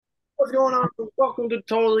what's going on? Welcome to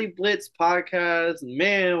Totally Blitz Podcast.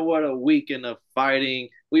 Man, what a weekend of fighting.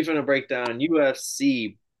 We're going to break down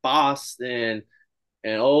UFC Boston.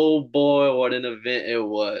 And oh boy, what an event it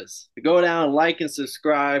was. Go down, like and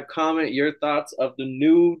subscribe, comment your thoughts of the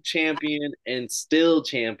new champion and still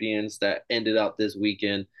champions that ended up this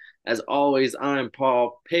weekend. As always, I'm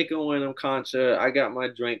Paul, picking when I'm Concha. I got my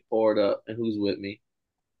drink poured up, and who's with me?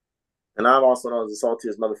 And I'm also known as the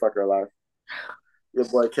saltiest motherfucker alive. Your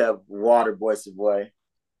boy Kev, Water Boy, boy,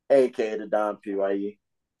 aka the Don PYE,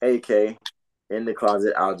 aka in the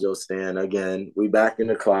closet, Aljo Stan. Again, we back in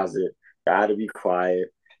the closet. Gotta be quiet.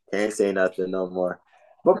 Can't say nothing no more.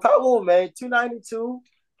 But Pablo, man, 292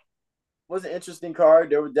 was an interesting card.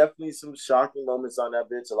 There were definitely some shocking moments on that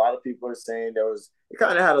bitch. A lot of people are saying it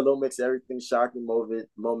kind of had a little mix of everything, shocking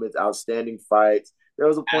moments, outstanding fights. There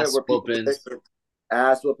was a point Ass where people whoopings.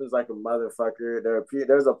 ass whoopings like a motherfucker.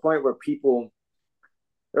 There's a point where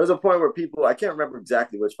I can't remember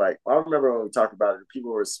exactly which fight. I remember when we talked about it,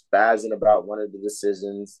 people were spazzing about one of the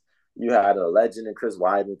decisions. You had a legend and Chris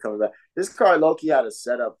Weidman coming back. This card Loki had a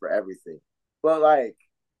setup for everything. But like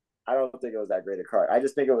I don't think it was that great a card. I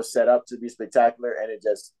just think it was set up to be spectacular and it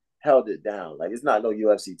just held it down. Like it's not no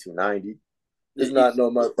UFC 290. It's not no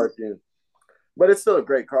motherfucking but it's still a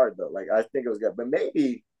great card though. Like I think it was good. But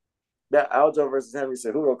maybe that Aljo versus Henry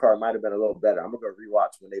Cejudo card might have been a little better. I'm gonna go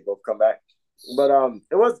rewatch when they both come back. But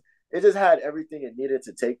it just had everything it needed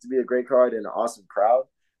to take to be a great card and an awesome crowd.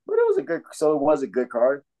 But it was a good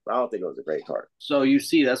card. But I don't think it was a great card. So you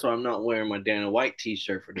see, that's why I'm not wearing my Dana White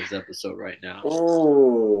T-shirt for this episode right now. There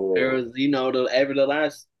Oh, was, the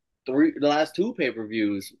last two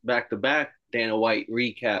pay-per-views back to back, Dana White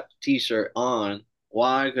recap T-shirt on.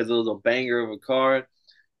 Why? Because it was a banger of a card,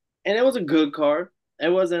 and it was a good card. It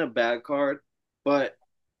wasn't a bad card, but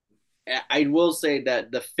I will say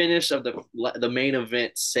that the finish of the main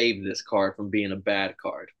event saved this card from being a bad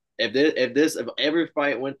card. If every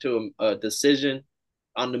fight went to a decision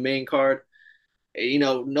on the main card,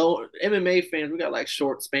 no MMA fans, we got like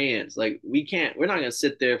short spans. Like we're not gonna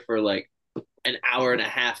sit there for like an hour and a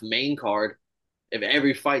half main card if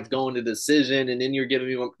every fight's going to decision, and then you're giving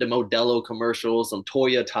me the Modelo commercials, some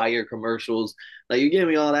Toya tire commercials, like you're giving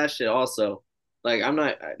me all that shit also. Like I'm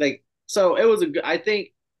not like so it was a I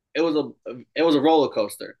think it was a roller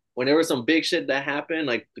coaster. When there was some big shit that happened,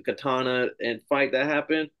 like the Katana and fight that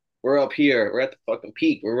happened, we're up here, we're at the fucking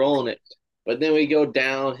peak, we're rolling it. But then we go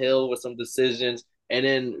downhill with some decisions, and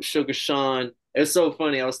then Sugar Sean. It's so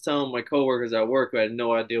funny. I was telling my coworkers at work who had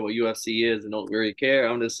no idea what UFC is and don't really care.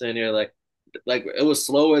 I'm just sitting here like it was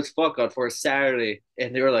slow as fuck on for a Saturday,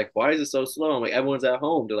 and they were like, "Why is it so slow?" I'm like, "Everyone's at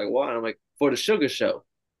home." They're like, "Why?" I'm like, "For the Sugar Show."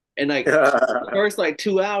 And like the first like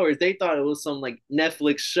 2 hours, they thought it was some like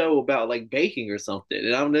Netflix show about like baking or something,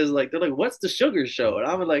 and I'm just like, they're like, "What's the Sugar Show?" And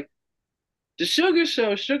I'm like, "The Sugar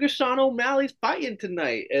Show, Sugar Sean O'Malley's fighting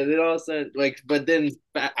tonight." And then all of a sudden, like, but then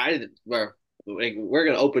we're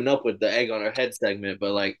gonna open up with the egg on our head segment,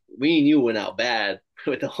 but like me and you went out bad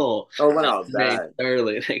with the whole oh, went out Main bad.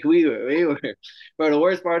 early. Like we were. But the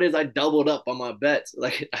worst part is I doubled up on my bets.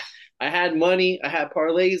 Like I had money, I had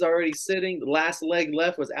parlays already sitting. The last leg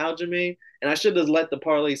left was Aljamain, and I should have let the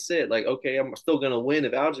parlay sit. Like, okay, I'm still gonna win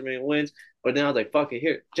if Aljamain wins. But now I was like, fuck it,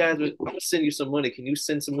 here, Jasmine, I'm gonna send you some money. Can you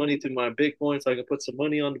send some money to my Bitcoin so I can put some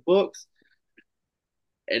money on the books?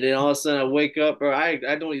 And then all of a sudden I wake up, bro. I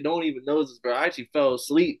don't even know this, bro. I actually fell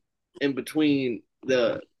asleep in between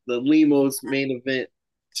the Lemos main event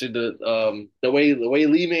to the way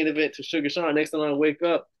Lee main event to Sugar Sean. Next time I wake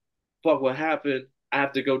up, fuck what happened. I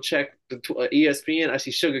have to go check the ESPN. I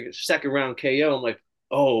see Sugar second round KO. I'm like,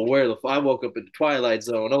 oh, I woke up in the twilight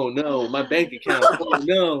zone. Oh no, my bank account. Oh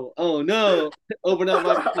no, oh no. Open up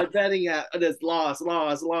my betting app. I just lost. And I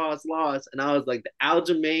was like, the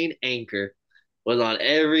Aljamain anchor was on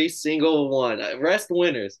every single one. Rest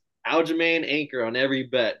winners. Aljamain anchor on every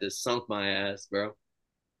bet. Just sunk my ass, bro.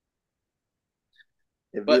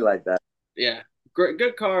 It be But like that. yeah, great,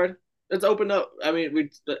 good card. Let's open up. I mean, we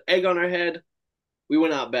the egg on our head. We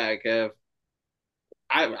went out bad, Kev.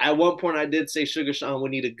 At one point I did say Sugar Sean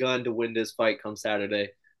would need a gun to win this fight come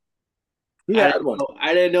Saturday. He had one.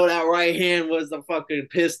 I didn't know that right hand was the fucking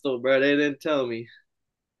pistol, bro. They didn't tell me.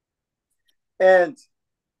 And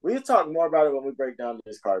we can talk more about it when we break down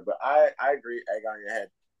this card, but I agree, egg on your head.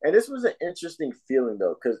 And this was an interesting feeling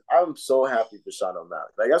though, because I'm so happy for Sean O'Malley.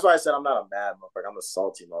 Like that's why I said I'm not a mad motherfucker. I'm a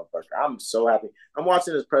salty motherfucker. I'm so happy. I'm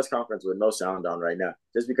watching this press conference with no sound on right now,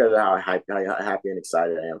 just because of how happy and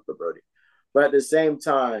excited I am for Brody. But at the same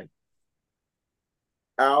time,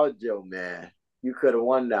 Aljo, man, you could have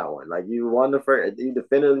won that one. Like you won the first, you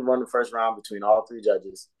definitively won the first round between all three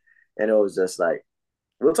judges, and it was just like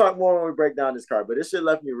We'll talk more when we break down this card, but this shit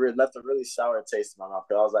left a really sour taste in my mouth.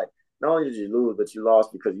 Cause I was like, not only did you lose, but you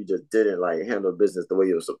lost because you just didn't like handle business the way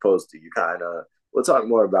you were supposed to. You kind of. We'll talk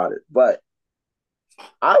more about it, but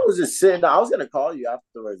I was just sitting. I was gonna call you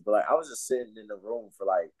afterwards, but like I was just sitting in the room for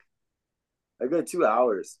like a good 2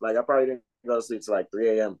 hours. Like I probably didn't go to sleep till like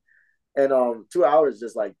 3 a.m. And 2 hours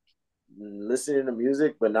just like listening to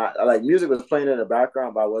music, but not like music was playing in the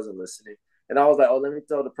background, but I wasn't listening. And I was like, oh, let me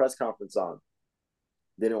throw the press conference on.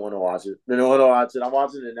 Didn't want to watch it. Didn't want to watch it. I'm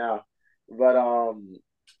watching it now. But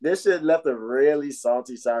this shit left a really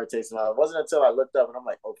salty, sour taste in my mouth. It wasn't until I looked up and I'm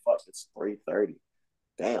like, oh fuck, it's 3:30.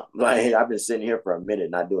 Damn. Like I've been sitting here for a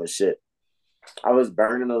minute not doing shit. I was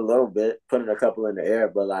burning a little bit, putting a couple in the air,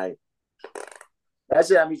 but like that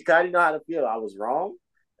shit, I mean, you kind of know how to feel. I was wrong,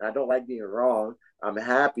 and I don't like being wrong. I'm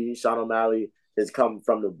happy Sean O'Malley has come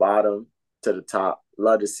from the bottom to the top.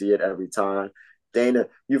 Love to see it every time. Dana,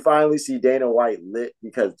 you finally see Dana White lit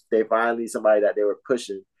because they finally somebody that they were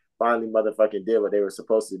pushing finally motherfucking did what they were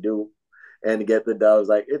supposed to do and to get the dubs.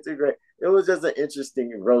 Like it's a great. It was just an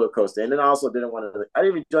interesting roller coaster. And then I also didn't want to. I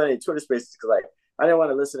didn't even join any Twitter spaces because like I didn't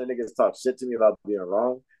want to listen to niggas talk shit to me about being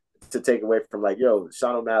wrong to take away from like, yo,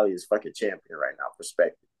 Sean O'Malley is fucking champion right now.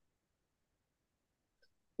 Perspective.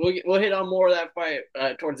 We'll hit on more of that fight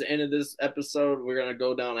towards the end of this episode. We're gonna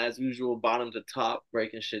go down as usual, bottom to top,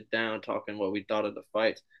 breaking shit down, talking what we thought of the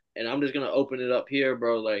fights. And I'm just gonna open it up here,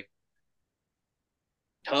 bro. Like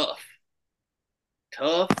tough,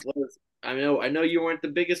 tough was. I know you weren't the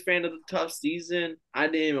biggest fan of the tough season. I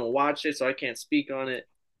didn't even watch it, so I can't speak on it.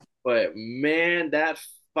 But man, that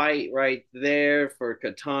fight right there for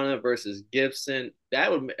Katana versus Gibson,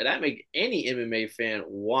 that make any MMA fan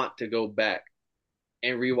want to go back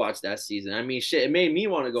and rewatch that season. I mean, shit, it made me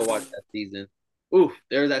want to go watch that season. Oof,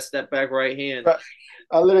 there's that step back right hand. But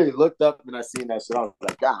I literally looked up and I seen that shit. I was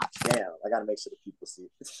like, God damn, I gotta make sure the people see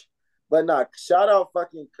it. But nah, shout out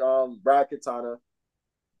fucking Brad Katana.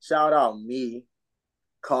 Shout out me.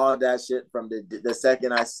 Called that shit from the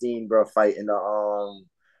second I seen bro fight in the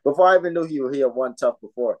before I even knew he had won tough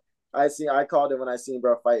before. I called it when I seen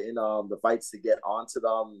bro fight in the fights to get onto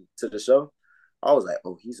the to the show. I was like,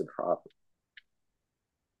 oh, he's a problem.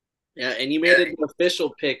 Yeah, and you made it an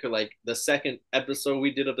official pick, like the second episode we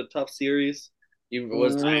did of the Tough series. You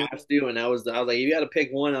was Mm-hmm. I asked you, and I was like, you got to pick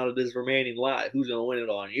one out of this remaining lot. Who's gonna win it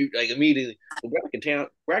all? And you like immediately, well,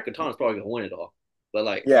 Brad Katana's probably gonna win it all. But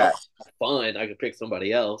like, if I Yeah, was fun, I could pick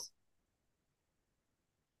somebody else.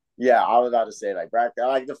 yeah. I was about to say like Brad,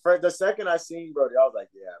 like the second I seen bro, I was like,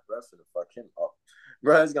 yeah, bro's gonna fuck him up.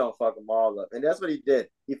 Bro's gonna fuck him all up, and that's what he did.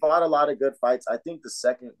 He fought a lot of good fights. I think the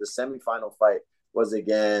semifinal fight was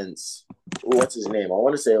against what's his name? I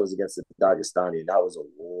want to say it was against the Dagestani. That was a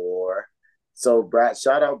war. So Brad,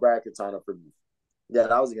 shout out Brad Katana for yeah,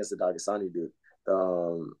 that was against the Dagestani dude.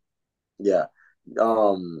 Um, yeah.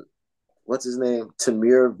 What's his name?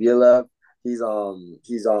 Tamir Vila. He's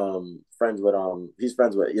friends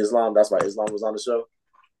with Islam. That's why Islam was on the show.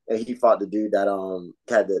 And he fought the dude that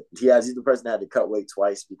he's the person that had to cut weight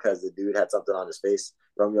twice because the dude had something on his face.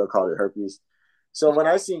 Romeo called it herpes. So when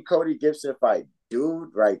I seen Cody Gibson fight dude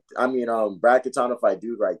right, I mean Brad Katana fight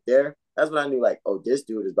dude right there, that's when I knew like, oh, this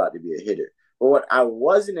dude is about to be a hitter. But what I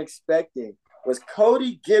wasn't expecting was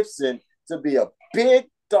Cody Gibson to be a big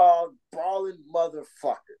dog brawling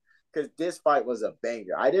motherfucker. Because this fight was a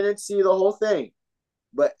banger. I didn't see the whole thing,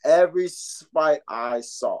 but every fight I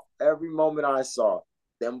saw, every moment I saw,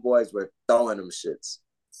 them boys were throwing them shits.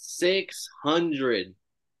 600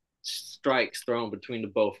 strikes thrown between the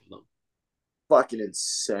both of them. Fucking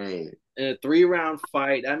insane. In a 3 round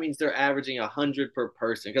fight, that means they're averaging 100 per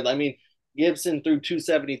person. Because I mean, Gibson threw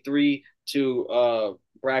 273 to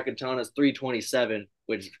Brad Katana's 327,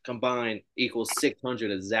 which combined equals 600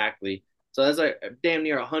 exactly. So that's like damn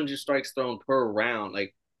near 100 strikes thrown per round.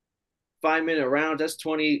 Like 5 minute rounds, that's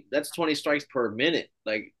 20. That's 20 strikes per minute.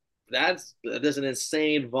 Like that's an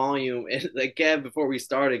insane volume. And like Kev, before we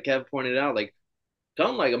started, Kev pointed out like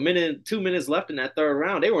come like a minute, 2 minutes left in that third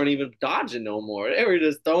round, they weren't even dodging no more. They were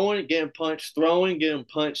just throwing, getting punched, throwing, getting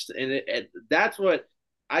punched, and that's what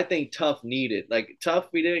I think Tough needed. Like Tough,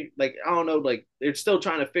 we didn't like. I don't know, like they're still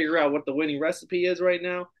trying to figure out what the winning recipe is right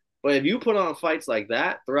now. But if you put on fights like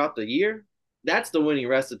that throughout the year, that's the winning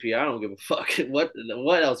recipe. I don't give a fuck what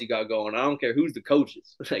else you got going. I don't care who's the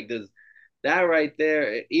coaches. Like this, that right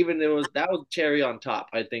there. Even that was cherry on top.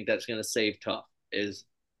 I think that's gonna save Tough is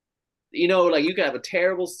like you can have a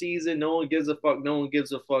terrible season, no one gives a fuck, no one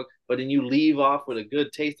gives a fuck, but then you leave off with a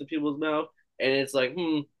good taste in people's mouth, and it's like,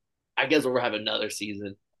 I guess we'll have another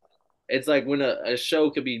season. It's like when a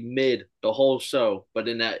show could be mid the whole show, but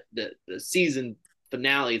then the season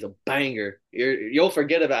finale is a banger. You'll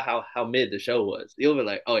forget about how mid the show was. You'll be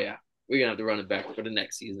like, oh yeah, we're gonna have to run it back for the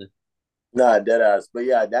next season. Nah, dead ass. But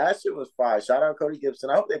yeah, that shit was fire. Shout out Cody Gibson.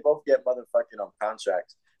 I hope they both get motherfucking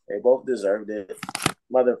contracts. They both deserved it.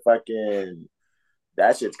 Motherfucking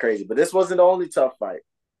that shit's crazy. But this wasn't the only tough fight.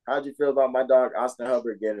 How'd you feel about my dog Austin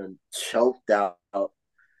Hubbard getting choked out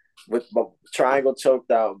with triangle choked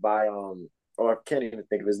out by or I can't even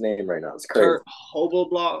think of his name right now. It's crazy. Kurt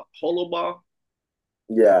Holoblaw.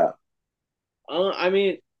 Yeah. I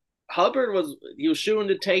mean, Hubbard he was shooting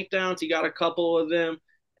the takedowns. He got a couple of them,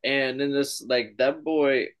 and then this like that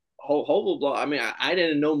boy Holoblaw. I mean, I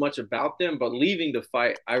didn't know much about them, but leaving the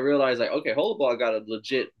fight, I realized like, okay, Holoblaw got a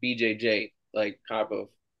legit BJJ like type of.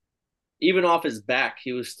 Even off his back,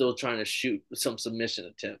 he was still trying to shoot some submission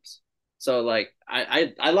attempts. So like,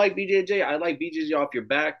 I like BJJ. I like BJJ off your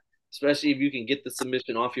back, especially if you can get the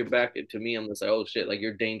submission off your back. And to me, I'm just like, oh shit, like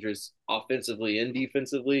you're dangerous offensively and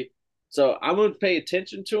defensively. So I would pay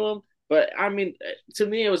attention to him. But I mean, to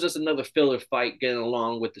me, it was just another filler fight getting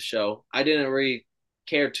along with the show. I didn't really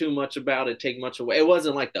care too much about it, take much away. It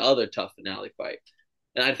wasn't like the other tough finale fight.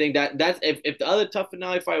 And I think that's if the other tough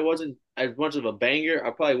finale fight wasn't as much of a banger, I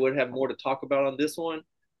probably would have more to talk about on this one.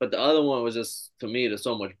 But the other one was just to me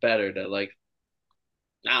so much better that like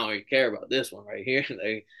I don't really care about this one right here.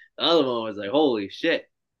 Like the other one was like holy shit.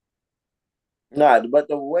 Nah, but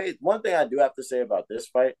the way one thing I do have to say about this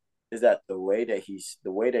fight is that the way that he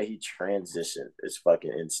transitioned is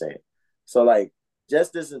fucking insane. So like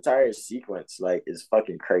just this entire sequence like is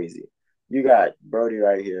fucking crazy. You got Brody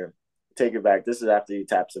right here. Take it back. This is after he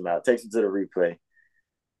taps him out. Takes him to the replay.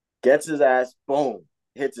 Gets his ass. Boom.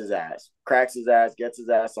 Hits his ass. Cracks his ass. Gets his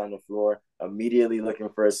ass on the floor. Immediately looking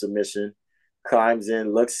for a submission. Climbs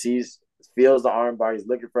in. Looks. Sees. Feels the armbar. He's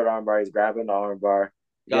looking for the armbar. He's grabbing the armbar.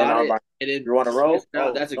 Got it. Armbar. And then You want to roll? no,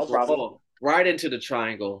 Oh, that's a no problem. right into the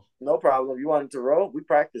triangle. No problem. You want him to roll? We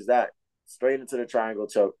practice that. Straight into the triangle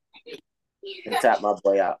choke. And tap my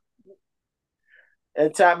boy out.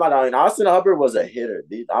 And tap my dog. And Austin Hubbard was a hitter.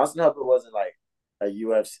 Austin Hubbard wasn't like a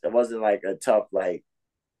UFC. It wasn't like a tough, like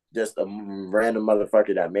just a random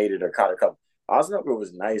motherfucker that made it or caught a couple. Austin Hubbard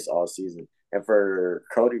was nice all season. And for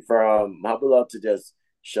Cody, for Hubbard to just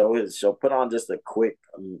put on just a quick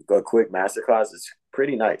masterclass is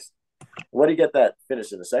pretty nice. What did he get that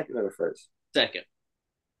finish in the second or the first? Second.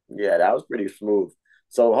 Yeah, that was pretty smooth.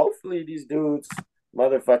 So hopefully these dudes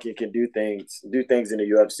motherfucking can do things in the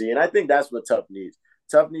UFC. And I think that's what Tough needs.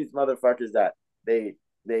 Tough needs motherfuckers that they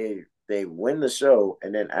win the show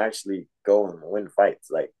and then actually go and win fights.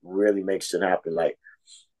 Like really make shit happen. Like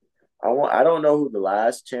I don't know who the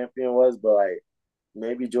last champion was, but like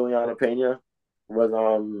maybe Juliana Pena was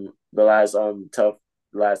the last tough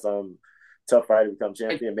fighter to become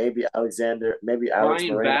champion. Maybe Alex Ryan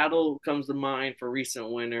Moreno. Battle comes to mind for recent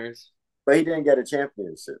winners. But he didn't get a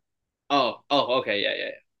championship. Okay, yeah.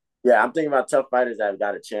 Yeah, I'm thinking about tough fighters that have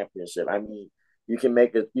got a championship. I mean, you can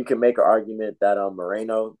make an argument that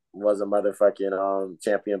Moreno was a motherfucking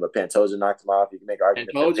champion, but Pantoja knocked him off. You can make an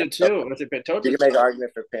argument Pantoja too. Was it Pantoja? You can make an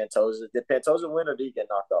argument for Pantoja. Did Pantoja win or did he get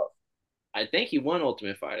knocked off? I think he won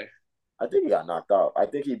Ultimate Fighter. I think he got knocked off. I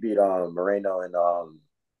think he beat Moreno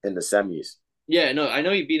in the semis. Yeah, no, I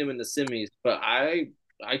know he beat him in the semis, but I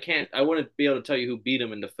wouldn't be able to tell you who beat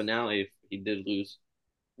him in the finale if he did lose.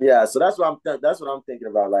 Yeah, so that's what I'm thinking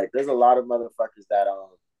about. Like, there's a lot of motherfuckers that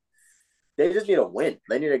they just need to win.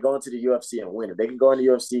 They need to go into the UFC and win. If they can go in the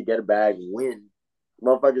UFC, get a bag, win,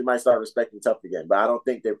 motherfuckers might start respecting Tough again. But I don't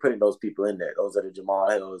think they're putting those people in there. Those are the Jamal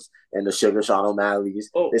Hills and the Sugar Sean O'Malley's.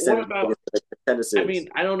 Oh, what about? I mean,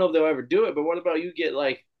 I don't know if they'll ever do it, but what about you get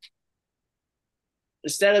like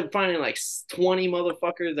instead of finding like 20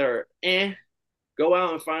 motherfuckers that are go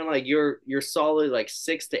out and find like your solid like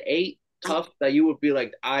 6 to 8 tough that you would be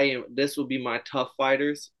like this will be my tough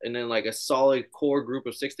fighters, and then like a solid core group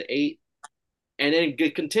of 6 to 8, and then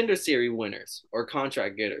get contender series winners or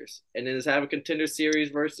contract getters, and then just have a contender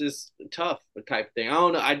series versus tough type thing. I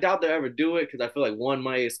don't know. I doubt they'll ever do it because I feel like one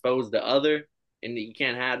might expose the other, and you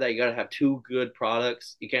can't have that. You got to have two good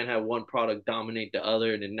products. You can't have one product dominate the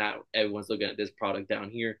other, and then not everyone's looking at this product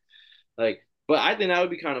down here. Like, but I think that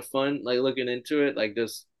would be kind of fun. Like looking into it, like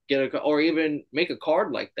just get or even make a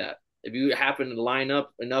card like that. If you happen to line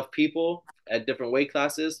up enough people at different weight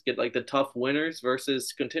classes, get like the tough winners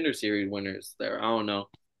versus contender series winners there. I don't know.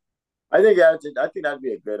 I think that'd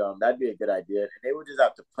be a good idea, and they would just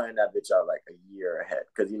have to plan that bitch out like a year ahead,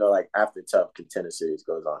 because like after Tough contender series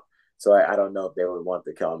goes on, so I don't know if they would want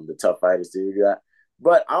the Tough fighters to do that.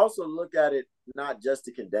 But I also look at it not just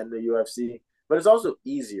to condemn the UFC, but it's also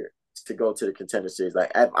easier to go to the contender series.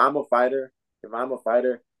 Like if I'm a fighter,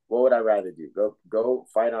 what would I rather do? Go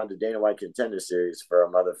fight on the Dana White Contender Series for a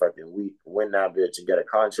motherfucking week, win that bitch and get a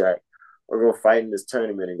contract, or go fight in this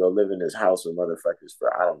tournament and go live in this house with motherfuckers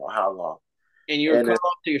for I don't know how long. And you're And then cut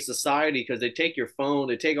off to your society because they take your phone,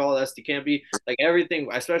 they take all that. You can't be like everything.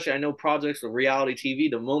 Especially, I know projects with reality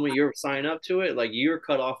TV. The moment you're sign up to it, like you're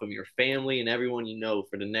cut off from your family and everyone you know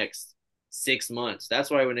for the next 6 months.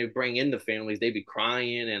 That's why when they bring in the families, they be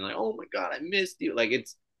crying and like, oh my god, I missed you. Like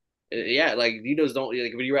it's yeah, like you just don't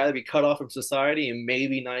like. Would you rather be cut off from society and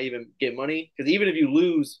maybe not even get money? Because even if you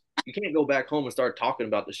lose, you can't go back home and start talking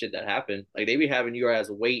about the shit that happened. Like they be having your ass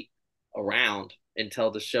wait around until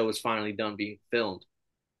the show is finally done being filmed.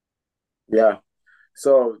 yeah,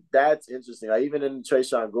 so that's interesting. Like even in the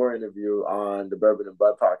Trayshawn Gore interview on the Bourbon and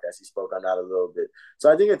Bud podcast, he spoke on that a little bit.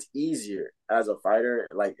 So I think it's easier as a fighter.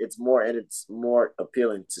 Like it's more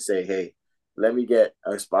appealing to say, hey, let me get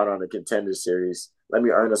a spot on the Contender Series. Let me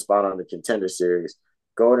earn a spot on the Contender Series.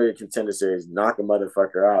 Go to the Contender Series, knock a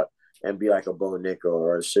motherfucker out, and be like a Bo Nickel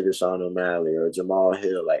or a Sugar Sean O'Malley or Jamal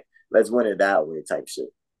Hill. Like let's win it that way, type shit.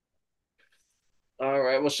 All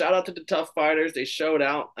right. Well, shout out to the tough fighters. They showed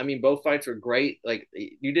out. I mean, both fights were great. Like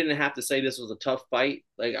you didn't have to say this was a tough fight.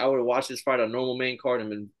 Like I would have watched this fight on normal main card and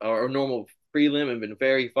been or normal prelim and been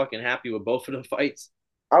very fucking happy with both of them fights.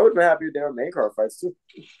 I would be happy if they were main card fights too.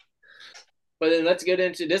 But then let's get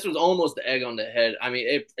into this was almost the egg on the head. I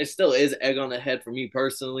mean, it still is egg on the head for me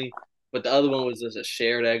personally, but the other one was just a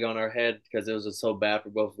shared egg on our head because it was just so bad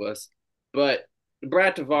for both of us. But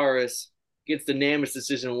Brad Tavares gets the unanimous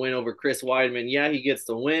decision win over Chris Weidman. Yeah, he gets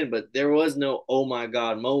the win, but there was no oh my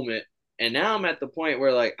god moment. And now I'm at the point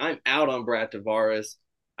where like I'm out on Brad Tavares.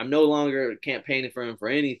 I'm no longer campaigning for him for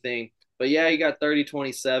anything. But yeah, he got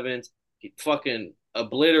 30-27. He fucking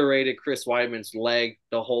obliterated Chris Weidman's leg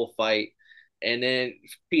the whole fight and then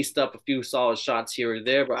pieced up a few solid shots here or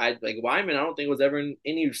there. But I like Wyman, I don't think was ever in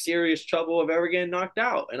any serious trouble of ever getting knocked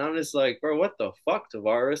out. And I'm just like, bro, what the fuck,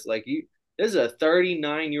 Tavares? Like you, this is a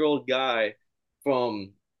 39-year-old guy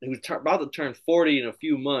from who's about to turn 40 in a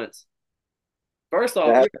few months. First off,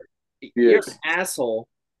 That you're an years. asshole.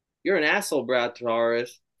 You're an asshole, Brad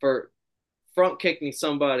Tavares, for front kicking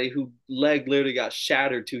somebody who leg literally got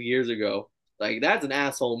shattered 2 years ago. Like that's an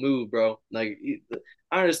asshole move, bro. Like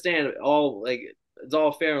I understand all like it's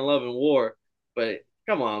all fair in love and war, but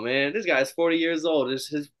come on, man. This guy's 40 years old. It's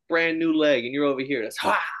his brand new leg, and you're over here. That's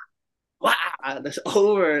wah, that's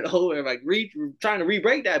over and over. Like trying to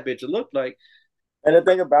re-break that bitch. It looked like And the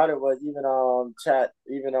thing about it was even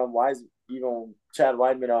even Chad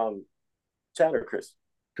Weidman Chad or Chris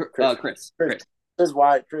Chris Chris. Chris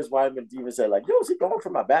Weidman even said like, yo, is he going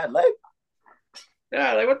for my bad leg?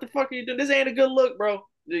 Yeah, like what the fuck are you doing? This ain't a good look, bro.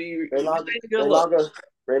 This Ray ain't Longo a good Ray look. Longo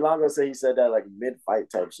Ray Longo said he said that like mid fight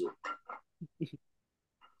type shit.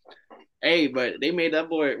 Hey, but they made that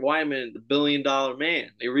boy Wyman the $1 billion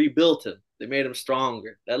man. They rebuilt him. They made him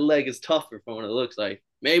stronger. That leg is tougher from what it looks like.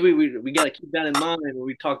 Maybe we got to keep that in mind when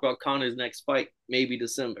we talk about Connor's next fight, maybe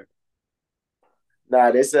December.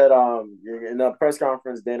 Nah, they said in the press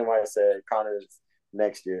conference Dana White said Connor's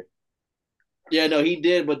next year. Yeah, no, he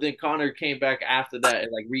did, but then Connor came back after that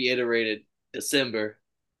and like reiterated December,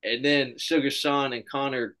 and then Sugar Sean and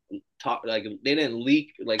Connor talk like they didn't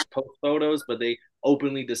leak like post photos, but they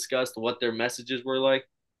openly discussed what their messages were like.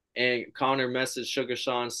 And Connor messaged Sugar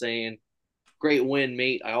Sean saying, "Great win,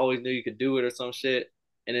 mate. I always knew you could do it," or some shit.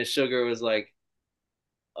 And then Sugar was like,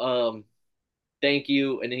 um, "Thank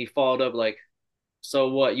you," and then he followed up like, "So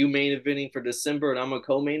what? You main eventing for December, and I'm a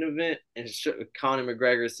co-main event?" And Conor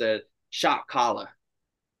McGregor said, "Shot collar."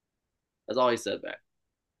 That's all he said back.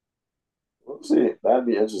 We'll see. That'd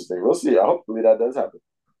be interesting. We'll see. Hopefully that does happen.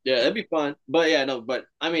 Yeah, that'd be fun. But yeah, no, but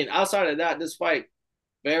I mean, outside of that, this fight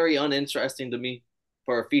very uninteresting to me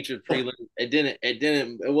for a featured prelim.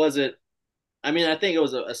 It wasn't. I mean, I think it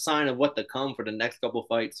was a sign of what to come for the next couple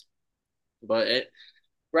fights. But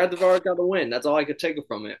Brad Tavares got the win. That's all I could take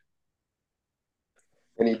from it.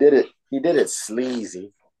 And he did it. He did it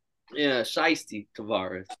sleazy. Yeah, Shiesty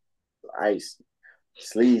Tavares. Ice.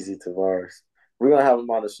 Sleazy Tavares. We're gonna have him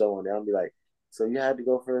on the show one day. I'll be like, so you had to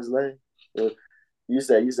go for his leg? You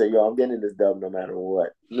say, yo, I'm getting this dub no matter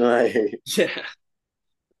what. Like, Yeah,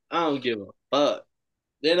 I don't give a fuck.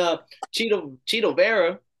 Then Cheeto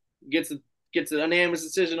Vera gets a gets an unanimous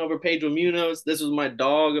decision over Pedro Munoz. This was my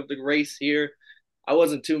dog of the race here. I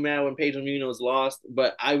wasn't too mad when Pedro Munoz lost,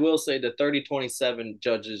 but I will say the 30-27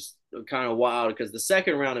 judges are kind of wild because the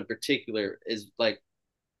second round in particular is like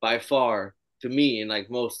by far to me and like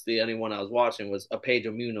mostly anyone I was watching was a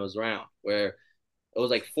Pedro Munoz round where it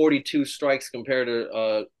was like 42 strikes compared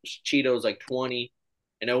to Cheeto's like 20,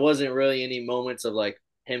 and there wasn't really any moments of like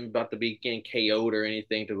him about to be getting KO'd or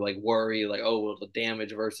anything to like worry like, oh, well, the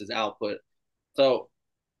damage versus output. So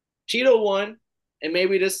Cheeto won, and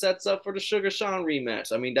maybe this sets up for the Sugar Sean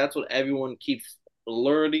rematch. I mean, that's what everyone keeps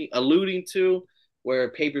alluding to,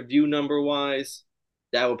 where pay-per-view number wise,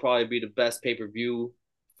 that would probably be the best pay-per-view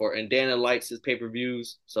for, and Dana likes his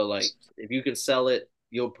pay-per-views. So like if you can sell it,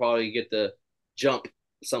 you'll probably get to jump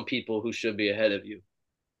some people who should be ahead of you.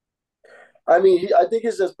 I mean, I think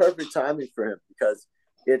it's just perfect timing for him because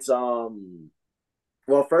it's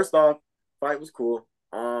well, first off, fight was cool.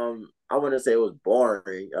 I wouldn't say it was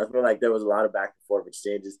boring. I feel like there was a lot of back and forth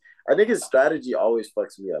exchanges. I think his strategy always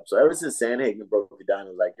fucks me up. So ever since Sandhagen broke it down, I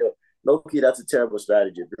was like, yo, low key, that's a terrible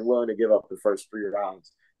strategy. If you're willing to give up the first 3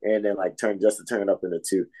 rounds and then like turn just to turn it up into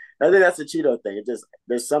two. I think that's a Cheeto thing. It just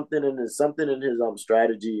there's something in his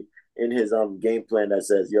strategy in his game plan that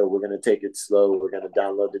says, yo, we're gonna take it slow, we're gonna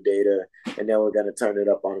download the data, and then we're gonna turn it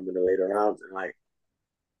up on him in the later rounds. And like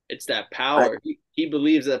It's that I power. He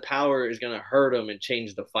believes that power is going to hurt him and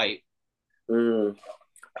change the fight. mm,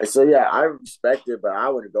 so yeah, I respect it, but I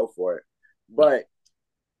wouldn't go for it. But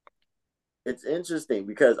it's interesting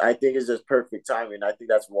because I think it's just perfect timing. I think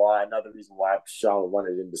that's why another reason why Sean won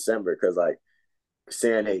it in December because like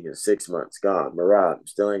Sandhagen 6 months gone, Murad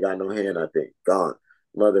still ain't got no hand. I think gone.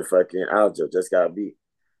 Motherfucking Aljo just got beat.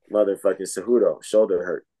 Motherfucking Cejudo shoulder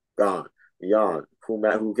hurt gone. Yawn.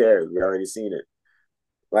 Who cares? We already seen it.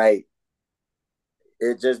 Like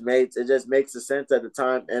it just makes a sense at the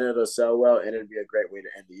time, and it'll sell well, and it'll be a great way to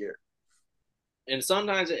end the year. And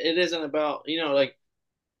sometimes it isn't about, like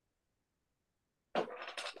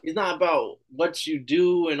it's not about what you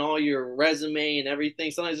do and all your resume and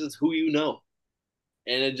everything. Sometimes it's who you know.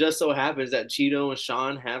 And it just so happens that Cheeto and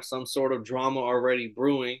Sean have some sort of drama already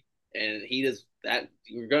brewing, and he does that.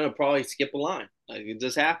 You're gonna probably skip a line. Like it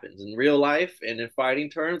just happens in real life and in fighting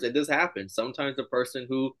terms. It just happens. Sometimes the person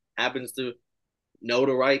who happens to know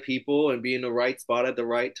the right people and be in the right spot at the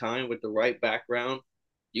right time with the right background,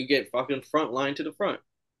 you get fucking front line to the front.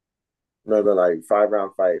 Another like 5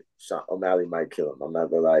 round fight, Sean O'Malley might kill him. I'm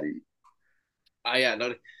not gonna lie to you. Yeah,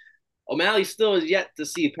 no, O'Malley still is yet to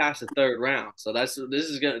see past the third round. So this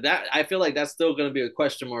is gonna that I feel like that's still gonna be a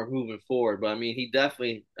question mark moving forward. But I mean, he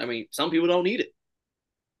definitely. I mean, some people don't need it.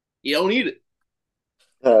 You don't need it.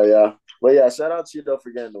 Oh yeah, but yeah, shout out to you though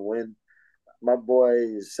for getting the win. My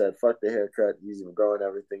boy said, "Fuck the haircut. He's even growing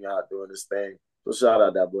everything out, doing his thing." So shout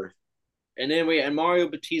out that boy. And then we had Mario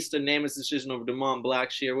Batista name his decision over Damon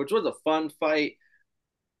Blackshear, which was a fun fight.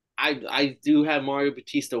 I do have Mario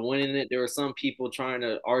Batista winning it. There were some people trying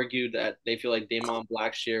to argue that they feel like Damon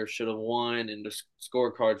Blackshear should have won, and the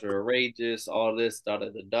scorecards are outrageous. All this da da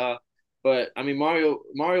da da. But I mean,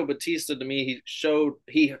 Mario Batista to me,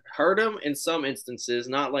 he hurt him in some instances,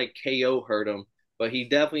 not like KO hurt him, but he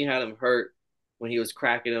definitely had him hurt when he was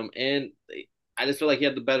cracking him, and I just feel like he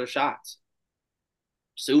had the better shots.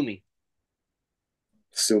 Sue me.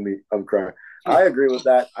 Sue me, I'm crying. I agree with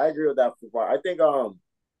that. I agree with that.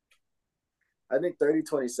 I think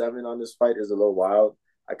 30-27 on this fight is a little wild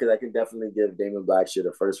because I can definitely give Damon Blackshear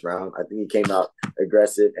the first round. I think he came out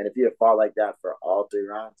aggressive, and if he had fought like that for all 3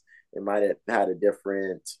 rounds, it might have had a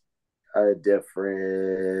different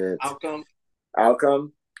Outcome.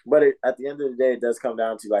 outcome. But at the end of the day, it does come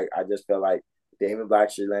down to like I just felt like Damon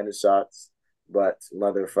Blackshear landed shots, but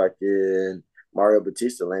motherfucking Mario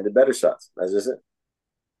Batista landed better shots. That's just it.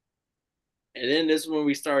 And then this is when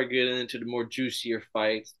we start getting into the more juicier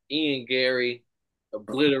fights. Ian Garry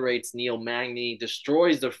obliterates Neil Magny,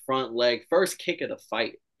 destroys the front leg, first kick of the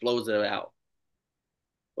fight, blows it out.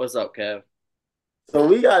 What's up, Kev? So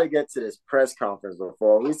we got to get to this press conference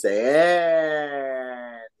before we say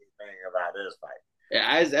anything about this fight. Yeah,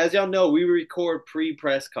 as y'all know, we record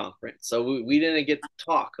pre-press conference, so we didn't get to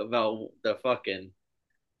talk about the fucking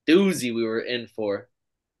doozy we were in for.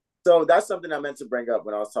 So that's something I meant to bring up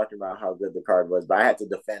when I was talking about how good the card was, but I had to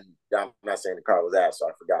defend. I'm not saying the card was ass, so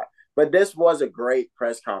I forgot. But this was a great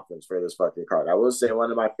press conference for this fucking card. I will say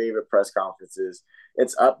one of my favorite press conferences.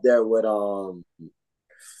 It's up there with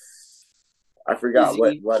I forgot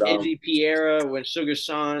what Izzy Piera when Sugar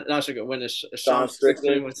Sean, not Sugar, when the Sean Sean Strickland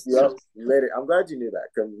Strickland. was. Yep, literally. I'm glad you knew that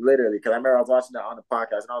because I remember I was watching that on the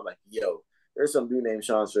podcast and I was like, yo, there's some dude named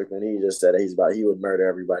Sean Strickland. He just said that he would murder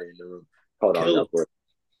everybody in the room. Hold on, Kill y'all him. boys.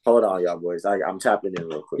 Hold on, y'all boys. I'm tapping in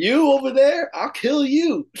real quick. You over there? I'll kill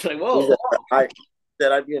you. It's like, He whoa. said, I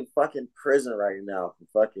said I'd be in fucking prison right now for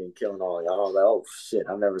fucking killing all of y'all. I was like, oh shit,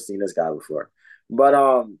 I've never seen this guy before.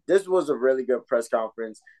 But this was a really good press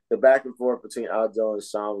conference. The back and forth between Aljo and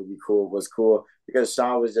Sean was cool because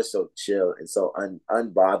Sean was just so chill and so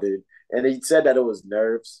unbothered. And he said that it was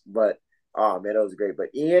nerves, but oh man, it was great.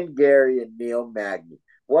 But Ian Garry and Neil Magny,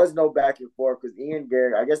 was no back and forth because Ian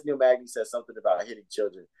Garry, I guess Neil Magny said something about hitting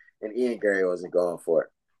children, and Ian Garry wasn't going for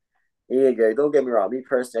it. Ian Garry, don't get me wrong, me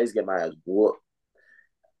personally, I used to get my ass whooped.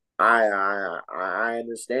 I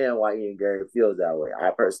understand why Ian Garry feels that way.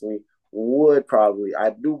 I personally would probably,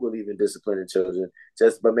 I do believe in disciplining children,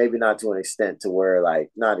 just but maybe not to an extent to where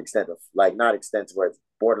not extent to where it's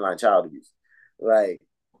borderline child abuse. Like,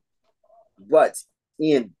 but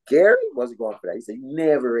Ian Garry wasn't going for that. He said,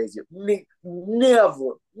 "Never raise your,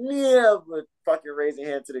 never fucking raise your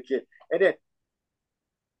hand to the kid." And then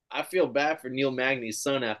I feel bad for Neil Magny's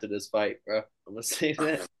son after this fight, bro. I'm gonna say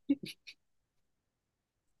that.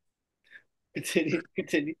 Continue,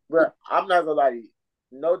 continue. But I'm not gonna lie to you.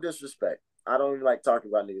 No disrespect. I don't even like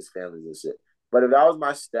talking about niggas' families and shit. But if that was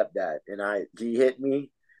my stepdad and he hit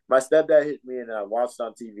me, my stepdad hit me and I watched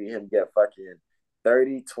on TV him get fucking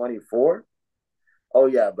 30-24. Oh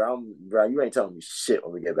yeah, bro, you ain't telling me shit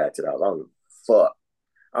when we get back to that. I'm fuck.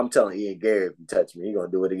 I'm telling Ian Garry if you touch me, he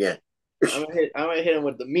gonna do it again. I'm gonna hit him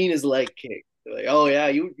with the meanest leg kick. Like, oh yeah,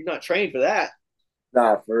 you're not trained for that.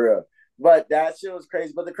 Nah, for real. But that shit was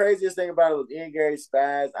crazy. But the craziest thing about it was Ian Garry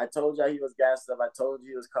spaz. I told y'all he was gassed up. I told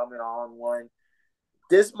you he was coming on one.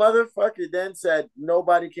 This motherfucker then said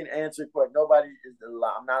nobody can answer questions. Nobody is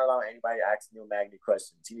allowed. I'm not allowing anybody to ask Neil Magny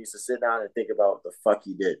questions. He needs to sit down and think about what the fuck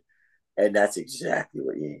he did. And that's exactly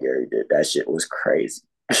what Ian Garry did. That shit was crazy.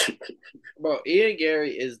 Bro, Ian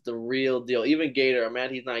Garry is the real deal. Even Gator, I'm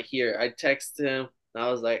mad he's not here. I texted him and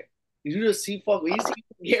I was like, you just see you see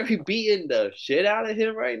Gary beating the shit out of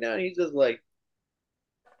him right now. And he's just like,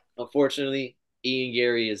 unfortunately, Ian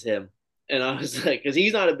Garry is him. And I was like, because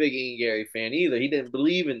he's not a big Ian Garry fan either. He didn't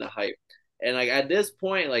believe in the hype. And like at this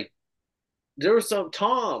point, like there was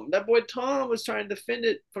that boy Tom was trying to defend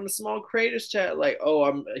it from the small creators chat, like,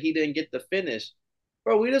 oh, he didn't get the finish.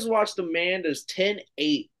 Bro, we just watched a man that's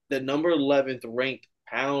 10-8, the number 11th ranked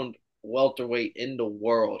pound welterweight in the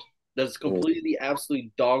world. That's completely,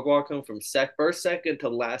 absolutely dog walk him from first second to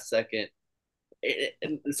last second.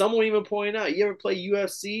 And someone even pointed out, you ever play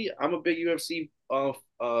UFC? I'm a big UFC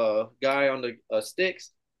guy on the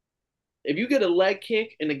sticks. If you get a leg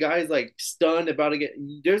kick and the guy's like stunned about to get,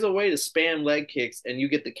 there's a way to spam leg kicks and you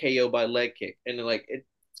get the KO by leg kick. And like, it's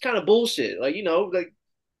kind of bullshit. Like, like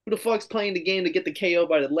who the fuck's playing the game to get the KO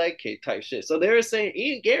by the leg kick type shit? So they're saying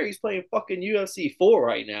Ian Garry's playing fucking UFC 4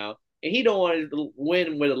 right now, and he don't want to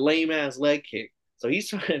win with a lame ass leg kick. So he's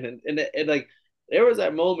trying to, and like there was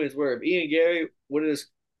that moments where if Ian Garry would have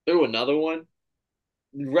threw another one,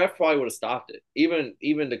 the ref probably would have stopped it. Even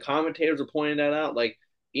the commentators are pointing that out. Like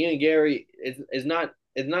Ian Garry is not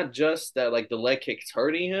just that like the leg kick's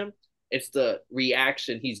hurting him, it's the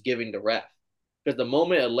reaction he's giving the ref. Because the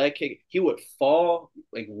moment a leg kick, he would fall,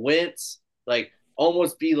 like wince, like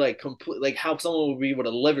almost be like complete, like how someone would be with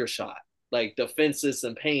a liver shot, like defenseless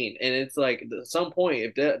and pain. And it's like at some point,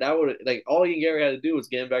 if that would like all Ian Garry had to do was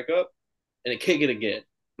get him back up and kick it again.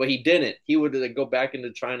 But he didn't. He would like, go back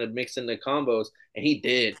into trying to mix in the combos, and he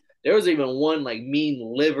did. There was even one like mean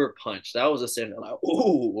liver punch. That was a sin. Like,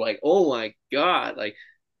 ooh, like, oh my God. Like,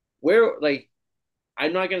 where, like,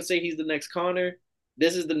 I'm not going to say he's the next Connor.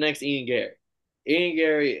 This is the next Ian Garry. Ian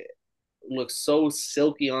Garry looks so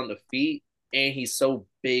silky on the feet, and he's so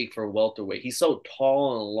big for welterweight. He's so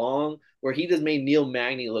tall and long, where he just made Neil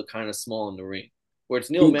Magny look kind of small in the ring. Where it's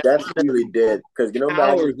Neil He Magny definitely did because Magny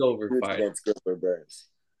towers over huge fighter. against Gilbert Burns.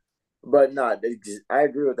 But no, I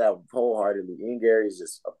agree with that wholeheartedly. Ian Garry is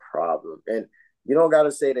just a problem, and you don't got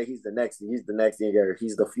to say that he's the next. He's the next Ian Garry.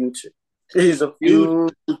 He's the future. He's the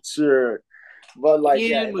future. But like,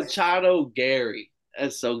 yeah, Ian Machado Garry.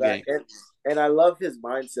 That's so that, gang. and I love his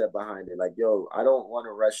mindset behind it. Like, yo, I don't want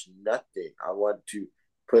to rush nothing. I want to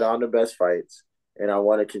put on the best fights, and I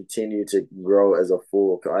want to continue to grow as a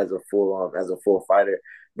full fighter.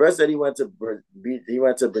 Brett said he went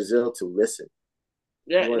to Brazil to listen.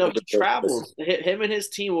 Yeah, no, he travels. Him and his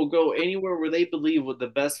team will go anywhere where they believe what the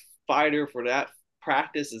best fighter for that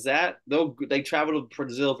practice is at. They travel to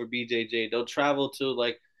Brazil for BJJ. They'll travel to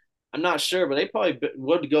like I'm not sure, but they probably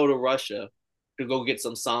would go to Russia to go get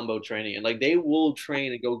some sambo training, and like they will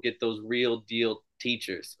train and go get those real deal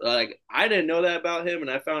teachers. Like I didn't know that about him, and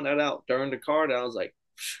I found that out during the card. And I was like,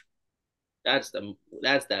 that's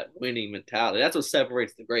that winning mentality. That's what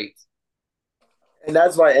separates the greats. And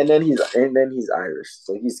that's why, and then he's Irish,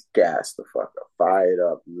 so he's gassed the fuck up, fired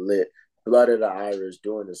up, lit, blood of the Irish,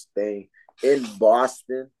 doing his thing in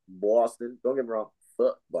Boston. Boston, don't get me wrong,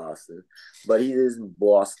 fuck Boston, but he is in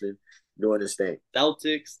Boston doing his thing.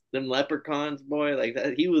 Celtics, them leprechauns, boy, like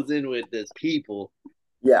that. He was in with this people.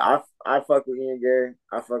 Yeah, I fuck with Ian Garry.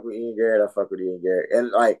 I fuck with Ian Garry. I fuck with Ian Garry,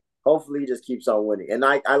 and like hopefully he just keeps on winning. And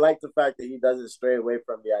I like the fact that he doesn't stray away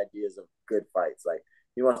from the ideas of good fights. Like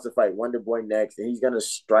he wants to fight Wonder Boy next, and he's gonna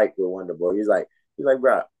strike with Wonder Boy. He's like,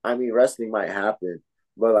 bro. I mean, wrestling might happen,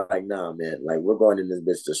 but like, nah, man. Like we're going in this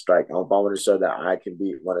bitch to strike. I want to show that I can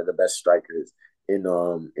be one of the best strikers in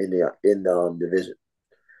the division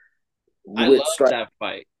I with love strike. that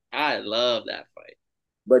fight. I love that fight.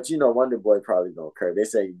 But Wonder Boy probably gonna curve. They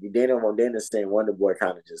say Dana's saying Wonder Boy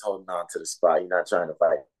kind of just holding on to the spot. He's not trying to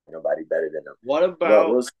fight nobody better than him. What But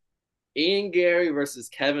about Ian Garry versus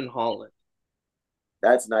Kevin Holland?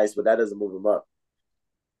 that's nice, but that doesn't move him up.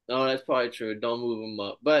 No, that's probably true. Don't move him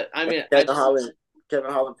up. But I mean, Kevin Holland,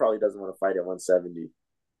 Kevin Holland probably doesn't want to fight at 170.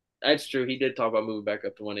 that's true. He did talk about moving back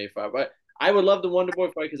up to 185. But I would love the Wonder Boy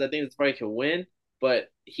fight because I think this fight can win. But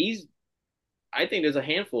I think there's a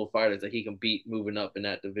handful of fighters that he can beat moving up in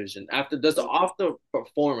that division after just off the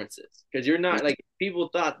performances. Because you're not like people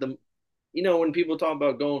thought when people talk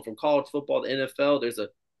about going from college football to NFL, there's a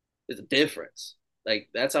difference. Like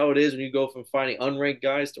that's how it is when you go from fighting unranked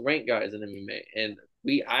guys to ranked guys in MMA. And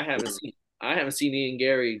I haven't seen Ian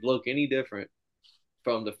Garry look any different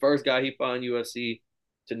from the first guy he fought in UFC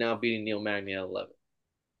to now beating Neil Magny at 11.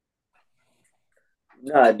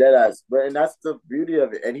 Nah, dead ass. But and that's the beauty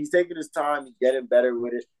of it. And he's taking his time, he's getting better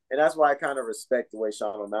with it. And that's why I kind of respect the way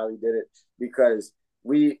Sean O'Malley did it because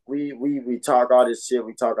we talk all this shit,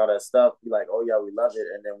 we talk all that stuff. We like, oh yeah, we love it,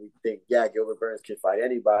 and then we think, yeah, Gilbert Burns can fight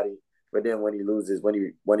anybody. But then when he loses, when he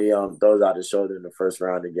throws out his shoulder in the first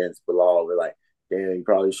round against Bilal, we're like, damn, you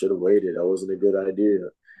probably should have waited. That wasn't a good idea.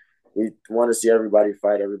 We want to see everybody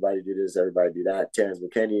fight, everybody do this, everybody do that. Terrence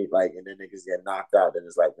McKinney, like, and then niggas get knocked out. Then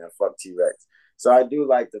it's like, man, fuck T Rex. So I do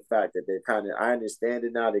like the fact that they're I understand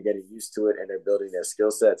it now. They're getting used to it and they're building their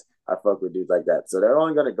skill sets. I fuck with dudes like that. So they're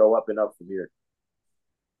only going to go up and up from here.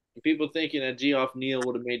 People thinking that Geoff Neal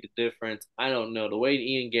would have made the difference. I don't know. The way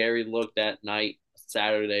Ian Garry looked that night,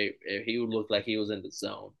 Saturday, he would look like he was in the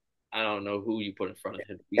zone. I don't know who you put in front of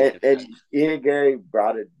him to beat And, him. and Ian Garry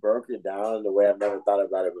broke it down in the way I've never thought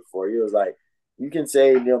about it before. He was like, you can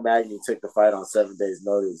say Neil Magny took the fight on 7 days'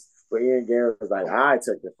 notice, but Ian Garry was like, I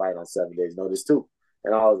took the fight on 7 days' notice too.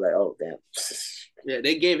 And I was like, oh, damn. Yeah,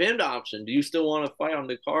 they gave him the option. Do you still want to fight on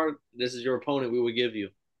the card? This is your opponent we would give you.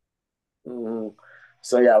 Mm-hmm.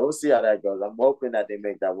 So, yeah, we'll see how that goes. I'm hoping that they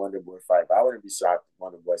make that Wonder Boy fight, but I wouldn't be shocked if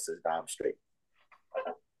Wonder Boy says, nah, I'm straight.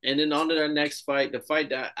 And then on to their next fight, the fight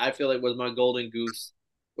that I feel like was my golden goose,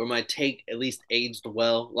 where my take at least aged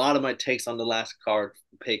well. A lot of my takes on the last card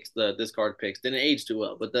picks, this card picks, didn't age too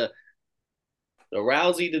well. But the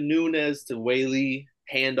Rousey to Nunes to Weili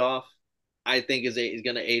handoff, I think is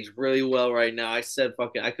gonna age really well right now. I said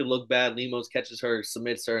fucking I could look bad. Lemos catches her,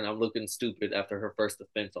 submits her, and I'm looking stupid after her first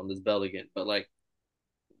defense on this belt again. But like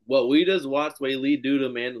what we just watched Weili do to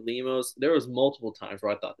Amanda Lemos, there was multiple times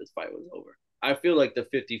where I thought this fight was over. I feel like the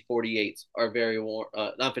 50-48s are very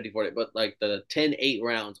not 50-48, but like the 10-8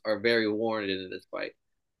 rounds are very warranted in this fight.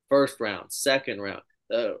 First round, second round.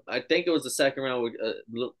 I think it was the second round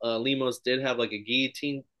where Lemos did have like a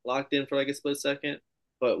guillotine locked in for like a split second.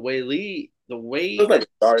 But Wei Li, the It was way like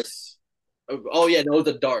Darce. oh yeah, no, it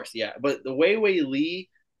was a Darce, yeah. But the way Wei Li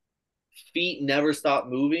feet never stop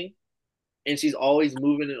moving, and she's always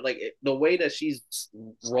moving it like the way that she's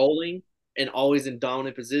rolling and always in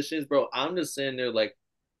dominant positions, bro. I'm just sitting there like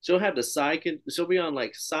she'll have the she'll be on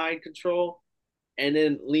like side control, and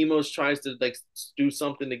then Lemos tries to like do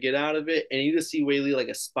something to get out of it, and you just see Whaley like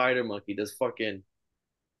a spider monkey, just fucking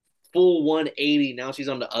full 180. Now she's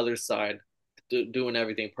on the other side, doing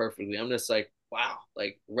everything perfectly. I'm just like, wow,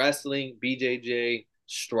 like wrestling, BJJ,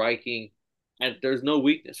 striking, and there's no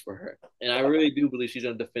weakness for her. And I really do believe she's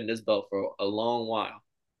gonna defend this belt for a long while.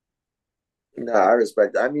 No, I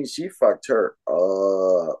respect that. I mean, she fucked her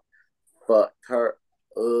up. Fucked her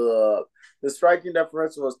up. The striking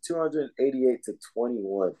differential was 288 to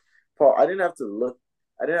 21. Paul, I didn't have to look.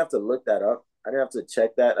 I didn't have to look that up. I didn't have to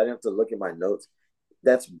check that. I didn't have to look at my notes.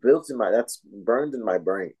 That's burned in my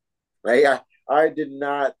brain. Like I did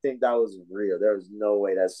not think that was real. There was no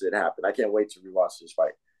way that shit happened. I can't wait to rewatch this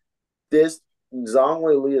fight. This Zhang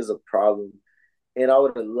Wei is a problem. And I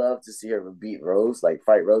would have loved to see her beat Rose, like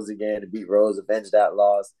fight Rose again, and beat Rose, avenge that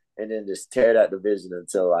loss, and then just tear that division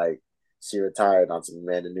until like she retired on some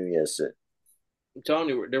Amanda Nunes shit. I'm telling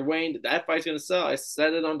you, they're weighing that fight's gonna sell. I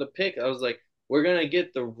said it on the pick. I was like, we're gonna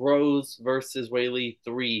get the Rose versus Whaley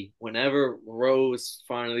 3 whenever Rose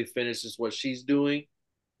finally finishes what she's doing.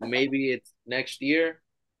 Maybe it's next year,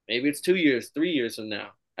 maybe it's 2 years, 3 years from now.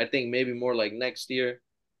 I think maybe more like next year.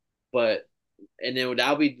 But and then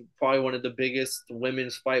that'll be probably one of the biggest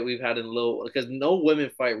women's fight we've had in a little because no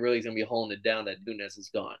women fight really is gonna be holding it down that Nunes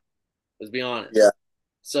is gone. Let's be honest. Yeah,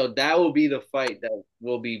 So that will be the fight that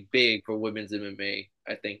will be big for women's MMA,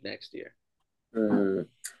 I think, next year. Mm.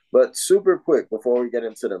 But super quick before we get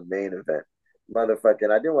into the main event,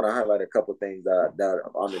 motherfucking, I did want to highlight a couple things that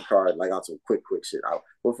are on the card, like on some quick shit.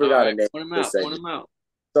 We'll All figure out a right, name point him for this out. Point segment. him out.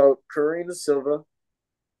 So Karina Silva,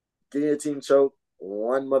 guillotine choke,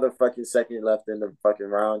 one motherfucking second left in the fucking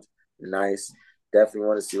round. Nice. Definitely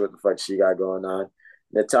want to see what the fuck she got going on.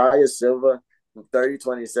 Natalia Silva,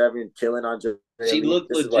 30-27, killing Andrea She Lee. looked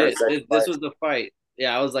This is what her legit. second This fight. was the fight.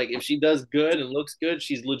 Yeah, I was like, if she does good and looks good,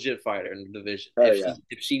 she's a legit fighter in the division. Hell yeah.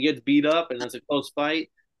 If she gets beat up and it's a close fight,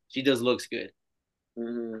 she just looks good.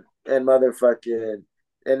 Mm-hmm. And motherfucking,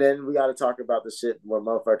 and then we got to talk about the shit where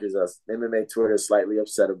motherfuckers us MMA Twitter is slightly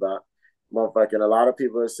upset about. Motherfucking, a lot of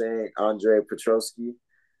people are saying Andre Petrosky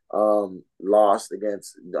lost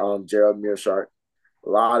against Gerald Meerschaert. A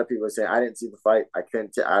lot of people are saying I didn't see the fight. I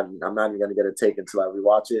couldn't. I'm not even gonna get a take until I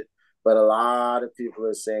rewatch it. But a lot of people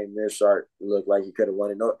are saying Meerschaert looked like he could have won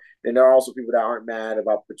it. No, and there are also people that aren't mad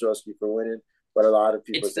about Petrosky for winning. But a lot of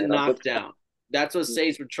people are It's the saying, "Oh, but knockdown. That's what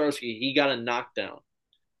saves Petrosky. He got a knockdown.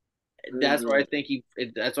 That's why mm-hmm. I think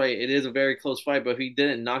that's why it is a very close fight. But if he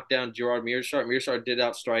didn't knock down Gerard Meerschaert, Meerschaert did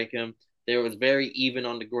outstrike him. There was very even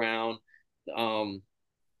on the ground. Um,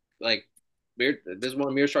 like this is one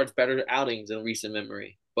of Meerschaert's better outings in recent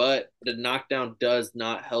memory. But the knockdown does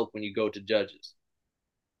not help when you go to judges.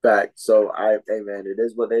 Fact. So hey man, it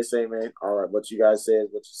is what they say, man. All right, what you guys say is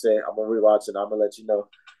what you say. I'm gonna rewatch it. I'm gonna let you know.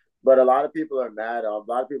 But a lot of people are mad. A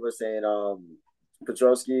lot of people are saying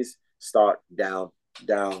Petrosky's stock down,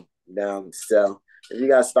 sell. If you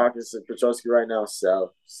got stock in Petrosky right now,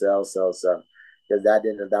 sell. Because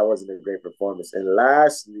that wasn't a great performance. And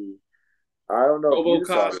lastly, I don't know if you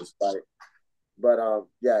saw RoboCop, this fight, but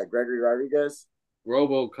yeah, Gregory Rodriguez.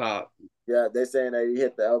 RoboCop. Yeah, they're saying that he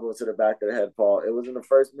hit the elbow to the back of the head, Paul. It was in the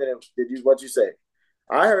first minute. What you say?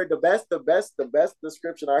 I heard the best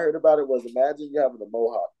description I heard about it was imagine you having a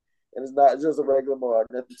mohawk. And it's not just a regular mohawk,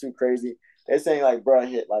 nothing too crazy. They're saying like bro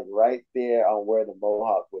hit like right there on where the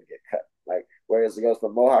mohawk would get cut. Like whereas it goes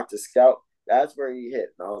from mohawk to scalp, that's where he hit.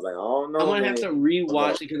 And I was like, oh I'm no, gonna have man. to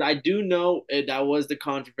rewatch it because I do know that was the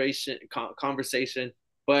conversation.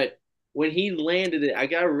 But when he landed it, I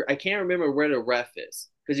can't remember where the ref is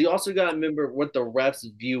because you also got to remember what the ref's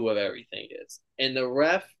view of everything is. And the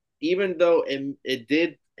ref, even though it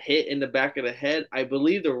did hit in the back of the head, I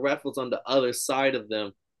believe the ref was on the other side of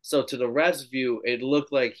them. So to the ref's view, it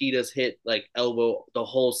looked like he just hit like elbow the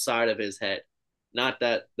whole side of his head, not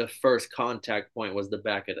that the first contact point was the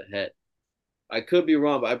back of the head. I could be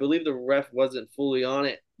wrong, but I believe the ref wasn't fully on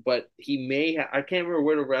it. But he may have. I can't remember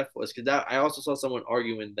where the ref was because I also saw someone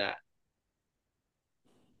arguing that.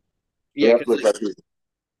 The Yeah, ref because looked like he's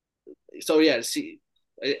so yeah. See,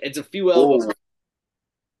 it's a few elbows,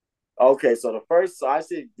 oh okay. So I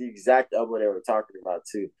see the exact elbow they were talking about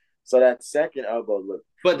too. So that second elbow looked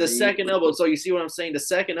but the pretty. second elbow. So you see what I'm saying? The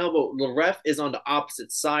second elbow, the ref is on the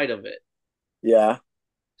opposite side of it. Yeah.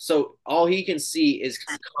 So all he can see is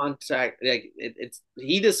contact. Like it's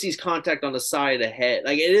he just sees contact on the side of the head.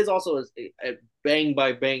 Like it is also a bang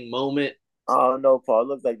by bang moment. I don't know, Paul. It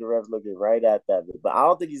looks like the ref's looking right at that, but I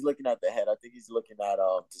don't think he's looking at the head. I think he's looking at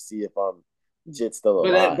to see if Jit's still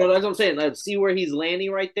But alive. that's what I'm saying. Like, see where he's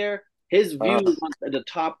landing right there. His view Uh, is on the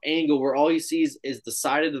top angle where all he sees is the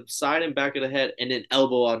side and back of the head, and then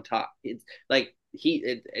elbow on top. It's like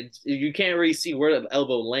you can't really see where the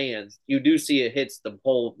elbow lands. You do see it hits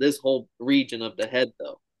this whole region of the head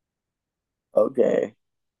though. okay,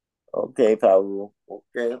 okay, Paul.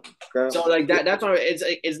 Okay, So okay. like that's why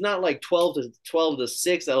it's not like 12 to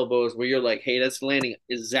 6 elbows where you're like, hey, that's landing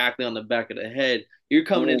exactly on the back of the head. You're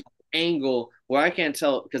coming in Mm. an angle where I can't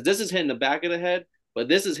tell because this is hitting the back of the head, but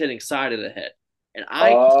this is hitting side of the head, and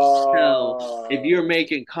I can't tell if you're Oh,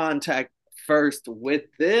 making contact first with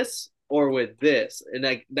this or with this, and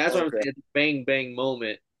like that's what I'm okay, saying. Bang bang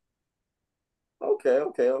moment.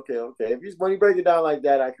 okay. If you when you break it down like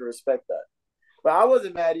that, I can respect that. But I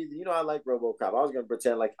wasn't mad either. You know, I like RoboCop. I was gonna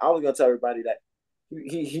pretend like I was gonna tell everybody that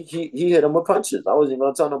he hit him with punches. I wasn't even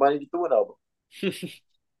gonna tell nobody he threw an elbow.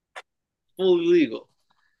 Fully legal.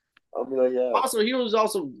 I'll be like, yeah. Also, he was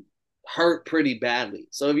also hurt pretty badly.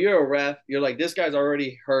 So if you're a ref, you're like, this guy's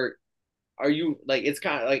already hurt. Are you like? It's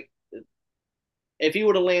kind of like if he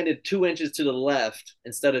would have landed 2 inches to the left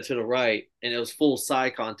instead of to the right, and it was full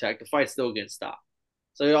side contact, the fight's still getting stopped.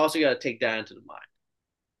 So you also got to take that into the mind.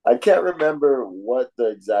 I can't remember what the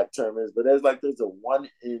exact term is, but there's a 1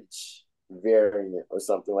 inch variant or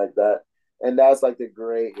something like that. And that's like the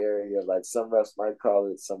gray area. Like some refs might call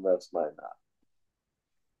it, some refs might not.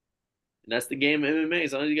 And that's the game of MMA.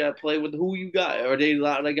 Sometimes you gotta play with who you got. Are they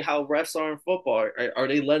like how refs are in football? Are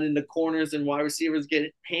they letting the corners and wide receivers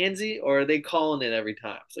get handsy, or are they calling it every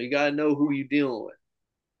time? So you gotta know who you're dealing with.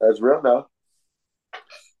 That's real now.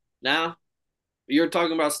 Now, you were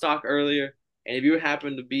talking about stock earlier, and if you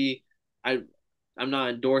happen to be, I, I'm not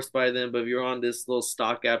endorsed by them, but if you're on this little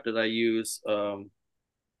stock app that I use,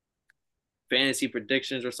 fantasy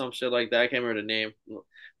predictions or some shit like that, I can't remember the name,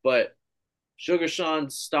 but Sugar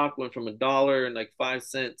Sean's stock went from $1 and like 5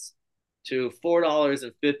 cents to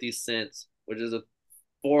 $4.50, which is a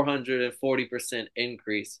 440%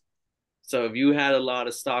 increase. So if you had a lot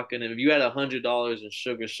of stock in it, if you had $100 in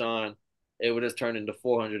Sugar Sean, it would have turned into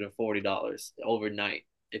 $440 overnight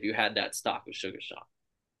if you had that stock of Sugar Sean.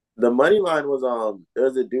 The money line was there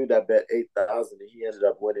was a dude that bet 8,000 and he ended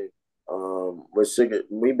up winning with Sugar.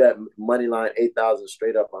 We bet money line 8,000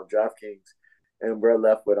 straight up on DraftKings, and we're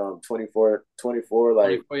left with 24 like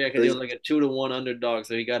 24, yeah, because he was three. like a 2-1 underdog,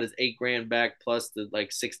 so he got his 8 grand back plus the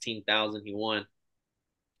like 16,000 he won.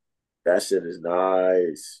 That shit is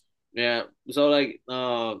nice. Yeah, so like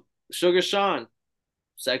Sugar Sean,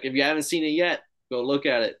 second. If you haven't seen it yet, go look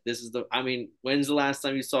at it. This is the. I mean, when's the last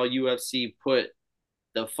time you saw UFC put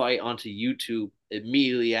the fight onto YouTube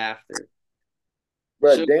immediately after?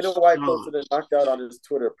 But Sugar Dana White Sean. posted a knockout on his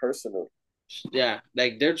Twitter personal. Yeah,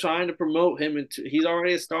 like they're trying to promote him into. He's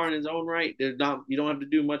already a star in his own right. They're not. You don't have to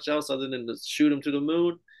do much else other than to shoot him to the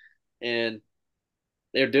moon, and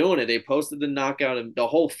they're doing it. They posted the knockout and the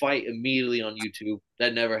whole fight immediately on YouTube.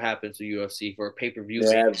 That never happens to UFC for a pay per view main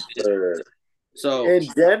event. Never. So In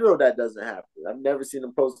general, that doesn't happen. I've never seen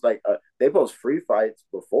them post like they post free fights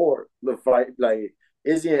before the fight. Like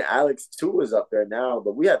Izzy and Alex too is up there now,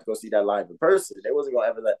 but we have to go see that live in person. They wasn't gonna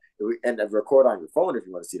ever let and record on your phone if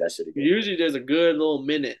you want to see that shit again. usually there's a good little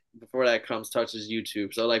minute before that comes touches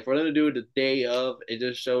YouTube. So like for them to do it the day of, it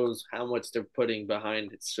just shows how much they're putting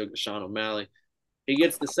behind it. Sugar Sean O'Malley. He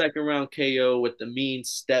gets the second round KO with the mean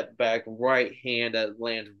step back right hand that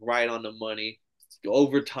lands right on the money.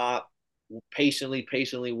 Over top,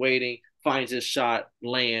 patiently waiting, finds his shot,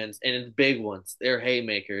 lands, and it's big ones. They're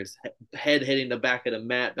haymakers. Head hitting the back of the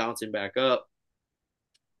mat, bouncing back up.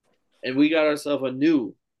 And we got ourselves a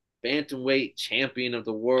new bantamweight champion of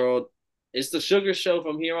the world. It's the Sugar Show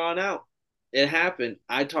from here on out. It happened.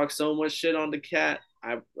 I talked so much shit on the cat.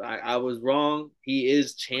 I was wrong. He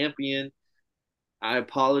is champion. I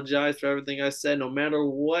apologize for everything I said. No matter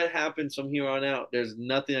what happens from here on out, there's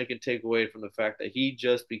nothing I can take away from the fact that he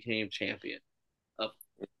just became champion of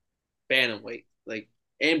bantamweight, like,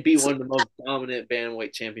 and be one of the most dominant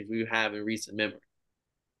bantamweight champions we have in recent memory.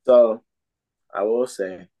 So I will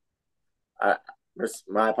say, I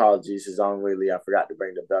my apologies to Zhang Weili. I forgot to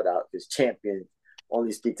bring the belt out because champions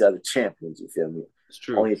only speak to other champions. You feel me? It's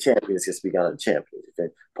true. Only champions can speak on other champions. You feel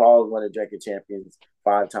me? Paul won a drinking champions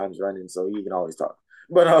 5 times running, so he can always talk.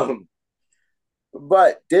 But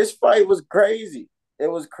this fight was crazy. It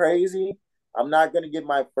was crazy. I'm not gonna get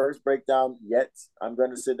my first breakdown yet. I'm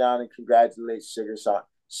gonna sit down and congratulate Sugar Shot.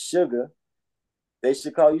 Sugar. They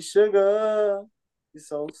should call you Sugar. You're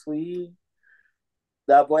so sweet.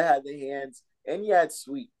 That boy had the hands and he had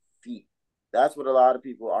sweet feet. That's what a lot of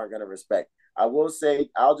people aren't gonna respect. I will say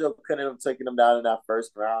Aljo couldn't have taken him down in that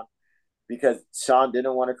first round because Sean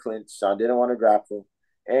didn't want to clinch. Sean didn't want to grapple,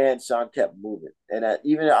 and Sean kept moving. And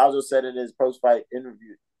even Aljo said in his post fight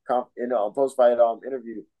interview, post fight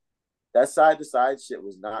interview, that side to side shit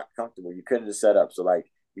was not comfortable. You couldn't just set up. So like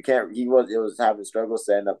you can't. It was having struggles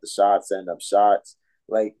setting up the shots, setting up shots.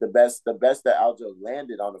 Like the best that Aljo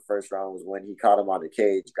landed on the first round was when he caught him on the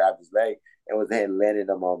cage, grabbed his leg, and was then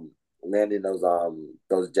landing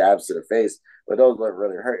those jabs to the face. But those weren't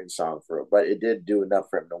really hurting Sean for it. But it did do enough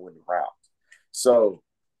for him to win the round. So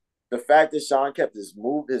the fact that Sean kept his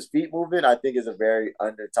feet moving, I think is a very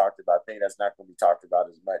under talked about thing that's not going to be talked about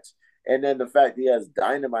as much. And then the fact he has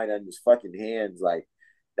dynamite on his fucking hands, like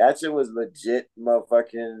that shit was legit,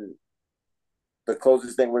 motherfucking the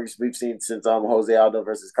closest thing we've seen since Jose Aldo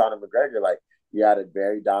versus Conor McGregor. Like you had a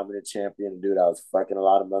very dominant champion, dude that was fucking a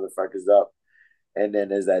lot of motherfuckers up. And then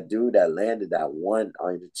there's that dude that landed that one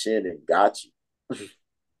on your chin and got you.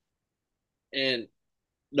 And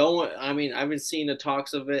no one, I mean, I've been seeing the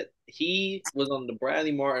talks of it. He was on the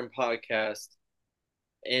Bradley Martin podcast,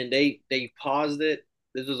 and they paused it.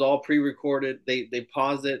 This was all pre-recorded. They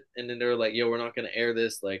paused it, and then they were like, "Yo, we're not gonna air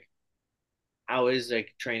this. Like, how is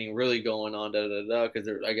like training really going on?" Da da da. Because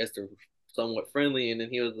I guess they're somewhat friendly. And then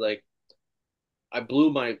he was like, "I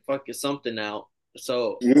blew my fucking something out."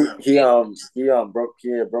 So He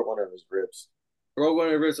broke one of his ribs. broke one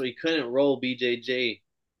of the ribs, so he couldn't roll BJJ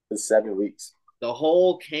For 7 weeks. the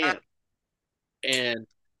whole camp. And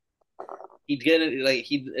he'd get it like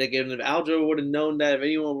he like if Aljo would have known that, if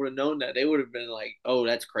anyone would have known that, they would have been like, "Oh,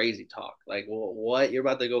 that's crazy talk." Like, well, what? You're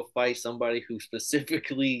about to go fight somebody who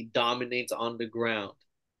specifically dominates on the ground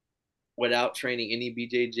without training any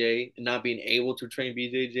BJJ and not being able to train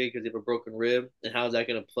BJJ because you have a broken rib, and how is that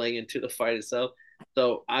going to play into the fight itself?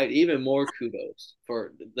 So I even more kudos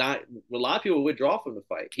for not. A lot of people withdraw from the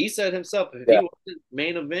fight. He said himself, if he Yeah, wasn't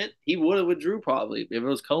main event, he would have withdrew probably if it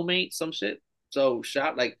was co-main some shit. So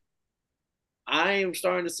shot like I am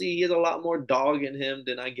starting to see he has a lot more dog in him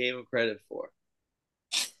than I gave him credit for.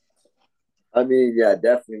 I mean, yeah,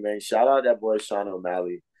 definitely, man. Shout out that boy Sean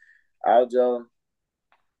O'Malley. Aljo,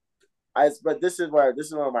 but this is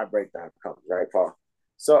where my breakdown comes, right, Paul?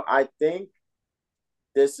 So I think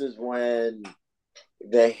this is when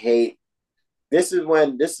the hate. This is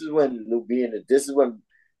when being this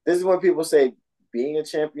is when people say being a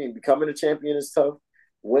champion, becoming a champion is tough.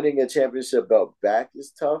 Winning a championship belt back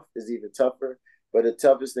is tough, is even tougher. But the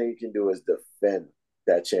toughest thing you can do is defend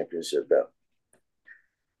that championship belt.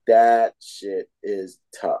 That shit is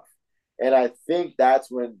tough. And I think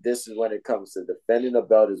this is when it comes to defending a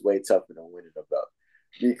belt is way tougher than winning a belt.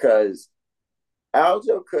 Because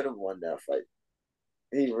Aljo could have won that fight.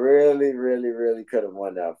 He really, really, really could have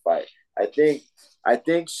won that fight. I think I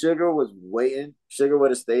think Sugar was waiting. Sugar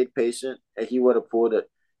would have stayed patient and he would have pulled it.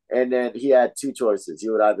 And then he had two choices. He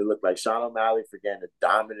would either look like Sean O'Malley for getting a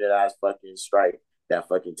dominant ass fucking strike that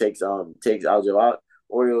fucking takes Aljo out,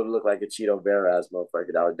 or he would look like a Cheeto Vera ass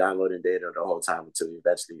motherfucker that was downloading data the whole time until he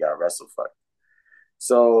eventually got wrestle fucked.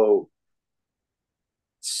 So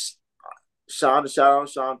Sean, shout out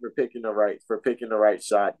Sean for picking the right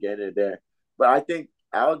shot, getting it there. But I think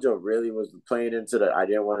Aljo really was playing into the I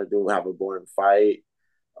didn't want to do have a boring fight.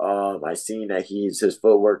 I seen that his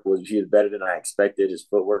footwork was better than I expected. His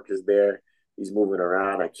footwork is there. He's moving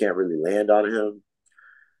around. I can't really land on him.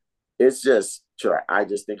 It's just I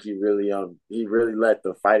just think he really let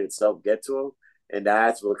the fight itself get to him, and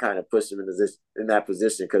that's what kind of pushed him in that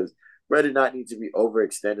position because Brett did not need to be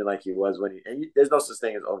overextended like he was there's no such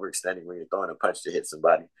thing as overextending when you're throwing a punch to hit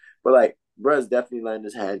somebody. But like Brett's definitely letting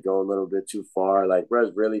his head go a little bit too far. Like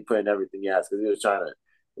Brett's really putting everything he has because he was trying to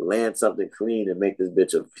land something clean and make this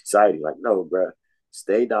bitch exciting. Like, no, Brett,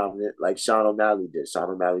 stay dominant like Sean O'Malley did. Sean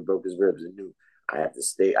O'Malley broke his ribs and knew I have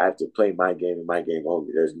to play my game and my game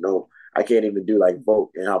only. I can't even do like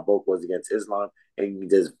Volk and how Volk was against Islam and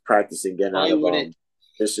just practicing getting out Play of with it.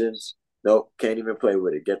 positions. Nope, can't even play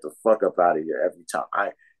with it. Get the fuck up out of here every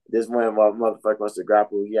time. This one my motherfucker wants to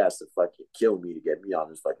grapple, he has to fucking kill me to get me on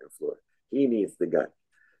this fucking floor. He needs the gun.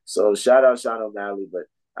 So shout out Sean O'Malley, but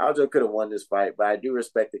Aljo could have won this fight, but I do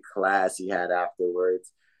respect the class he had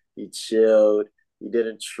afterwards. He chilled. He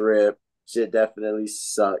didn't trip. Shit definitely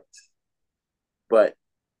sucked. But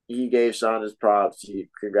he gave Sean his props. He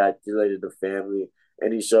congratulated the family,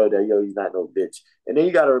 and he showed that he's not no bitch. And then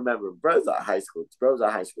you got to remember, bro's a high school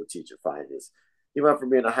teacher. Find this. He went from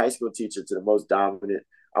being a high school teacher to the most dominant.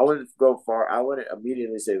 I wouldn't go far. I wouldn't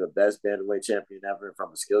immediately say the best bantamweight champion ever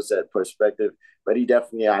from a skill set perspective, but he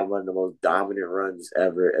definitely had one of the most dominant runs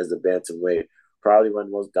ever as a bantamweight. Probably one of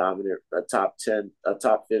the most dominant, a top 10, a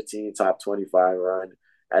top 15, top 25 run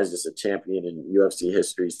as just a champion in UFC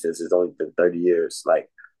history since it's only been 30 years. Like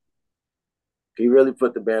he really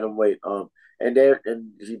put the bantamweight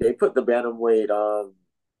they put the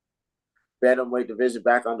bantamweight division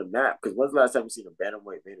back on the map because when's the last time you seen a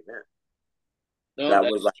bantamweight main event? No, That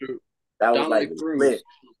that was is like true. that was like Dominic Cruz. lit.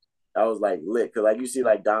 That was like lit because like you see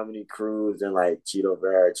like Dominic Cruz and like Cheeto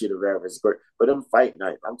Vera versus Gordon, but them fight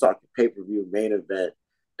nights. I'm talking pay per view main event.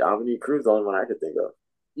 Dominic Cruz, the only one I could think of.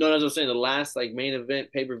 No, that's what I'm saying. The last like main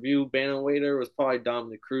event pay per view bantamweighter was probably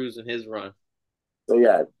Dominic Cruz in his run. So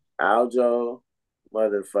yeah, Aljo,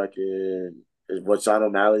 motherfucking is what Sean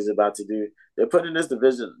O'Malley's about to do. They're putting this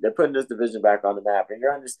division. They're putting this division back on the map, and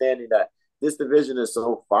you're understanding that this division is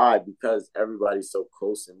so fine because everybody's so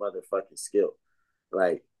close in motherfucking skill.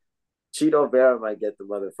 Like Cheeto Vera might get the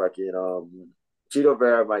motherfucking Cheeto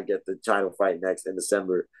Vera might get the China fight next in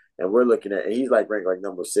December, and we're looking at and he's like ranked like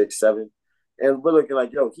number 6, 7. And we're looking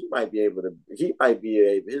like, yo, he might have the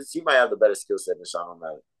better skill set than Sean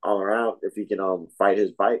O'Malley all around if he can fight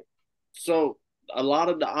his fight. So a lot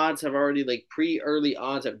of the odds have already like pre-early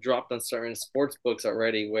odds have dropped on certain sports books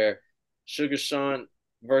already where Sugar Sean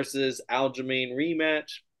versus Aljamain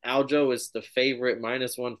rematch. Aljo is the favorite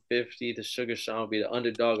minus 150. The Sugar Sean will be the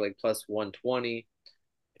underdog like plus 120.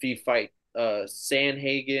 If he fight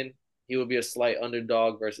Sandhagen, he would be a slight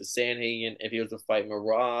underdog versus Sandhagen. If he was to fight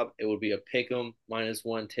Marab, it would be a pick'em minus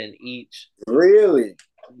 110 each. Really?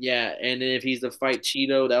 Yeah, and then if he's to fight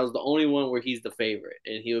Cheeto, that was the only one where he's the favorite,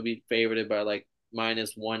 and he would be favorited by like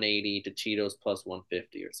minus 180 to Cheetos plus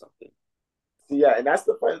 150 or something. So yeah, and that's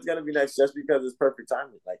the fight that's gonna be next, just because it's perfect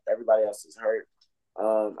timing. Like everybody else is hurt.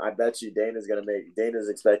 I bet you Dana's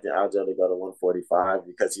expecting Aljo to go to 145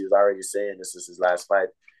 because he was already saying this is his last fight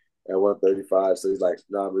at 135. So he's like,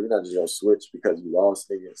 no, but you're not just gonna switch because you lost,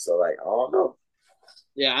 nigga. So like, I don't know.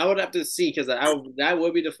 Yeah, I would have to see because that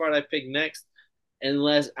would be the fight I pick next,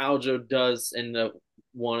 unless Aljo does end up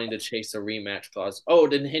wanting to chase a rematch clause. Oh,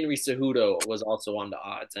 then Henry Cejudo was also on the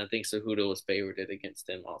odds, and I think Cejudo was favored against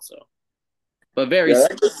him also. But very, Yeah,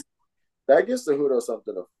 that gives the Hudo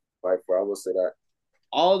something to fight for. I will say that.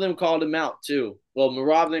 all of them called him out too. Well,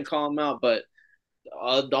 Marab didn't call him out, but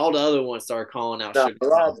all the other ones started calling out Now, Sugar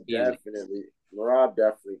easy. Marab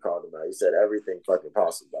definitely called him out. He said everything fucking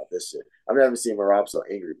possible about this shit. I've never seen Marab so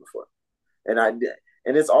angry before, and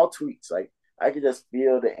and it's all tweets. Like I could just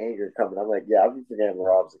feel the anger coming. I'm like, yeah, I'll be forgetting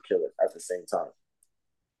Marab's a killer at the same time.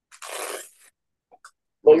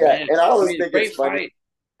 But But yeah, man, and I I always mean, think it's great funny. fight.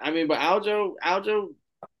 I mean, but Aljo,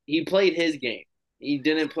 he played his game. He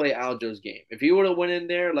didn't play Aljo's game. If he would have went in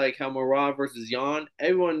there like how Marab versus Yan,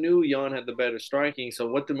 everyone knew Yan had the better striking. So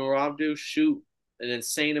what did Marab do? Shoot an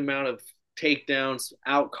insane amount of takedowns,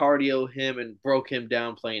 out cardio him, and broke him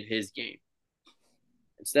down playing his game.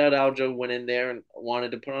 Instead, Aljo went in there and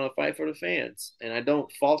wanted to put on a fight for the fans. And I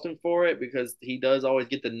don't fault him for it because he does always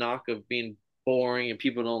get the knock of being boring and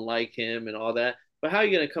people don't like him and all that. But how are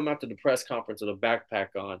you going to come out to the press conference with a backpack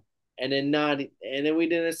on and then not, and then we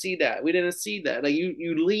didn't see that. We didn't see that. Like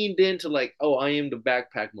you leaned into like, oh, I am the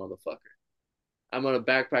backpack motherfucker. I'm gonna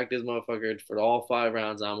backpack this motherfucker for all 5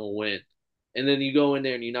 rounds. I'm gonna win. And then you go in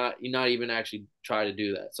there and you're not even actually try to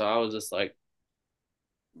do that. So I was just like,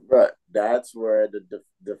 But that's where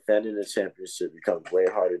defending the championship becomes way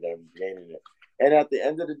harder than gaining it. And at the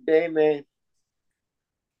end of the day, man,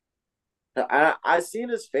 I seen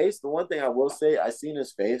his face. The one thing I will say, I seen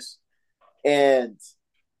his face, and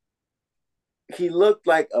he looked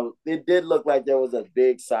like it did look like there was a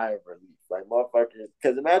big sigh of relief. Like motherfuckers,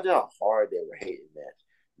 because imagine how hard they were hating that.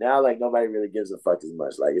 Now, like nobody really gives a fuck as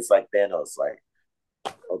much. Like it's like Thanos. Like,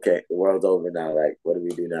 okay, the world's over now. Like, what do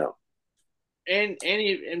we do now? and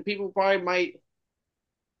people probably might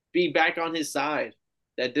be back on his side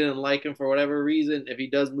that didn't like him for whatever reason. If he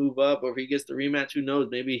does move up or if he gets the rematch, who knows?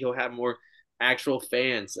 Maybe he'll have more actual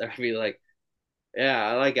fans. I'd be like, yeah,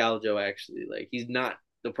 I like Aljo actually. Like he's not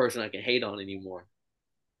the person I can hate on anymore.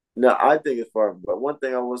 No, I think it's far. But one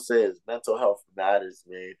thing I will say is mental health matters,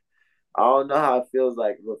 man. I don't know how it feels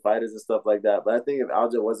like with fighters and stuff like that, but I think if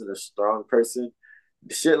Aljo wasn't a strong person,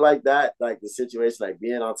 shit like that, like the situation, like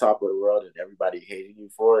being on top of the world and everybody hating you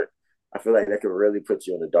for it, I feel like that could really put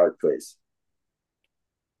you in a dark place.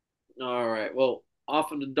 All right. Well,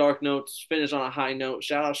 off of the dark notes, finish on a high note.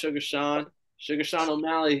 Shout out Sugar Sean. Sugar Sean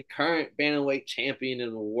O'Malley, current bantamweight champion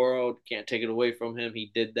in the world. Can't take it away from him.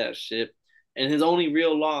 He did that shit. And his only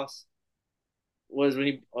real loss was when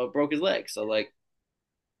he broke his leg. So, like,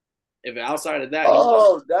 if outside of that,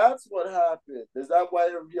 Oh, that's what happened. Is that why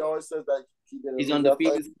he always says that he didn't he's lose that fight?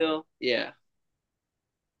 undefeated still. Yeah.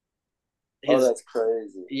 Oh, His that's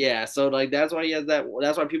crazy. Yeah, so like that's why he has that.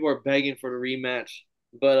 That's why people are begging for the rematch.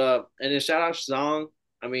 But and then shout out Zhang.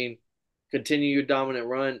 I mean, continue your dominant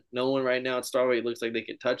run. No one right now at strawweight looks like they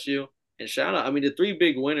can touch you. And shout out. I mean, the three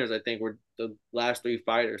big winners I think were the last three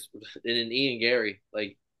fighters, and then Ian Garry.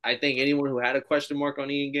 Like I think anyone who had a question mark on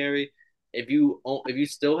Ian Garry, if you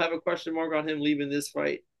still have a question mark on him leaving this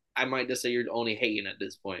fight, I might just say you're only hating at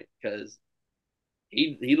this point because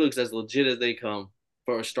he looks as legit as they come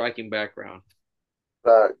for a striking background.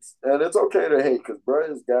 Facts. And it's okay to hate because bro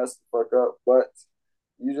is gas to fuck up, but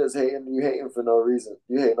you hating for no reason.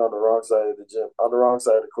 You hating on the wrong side of the gym, on the wrong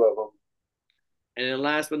side of the club, homie. And then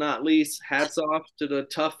last but not least, hats off to the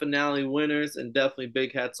tough finale winners, and definitely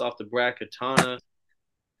big hats off to Brad Katana,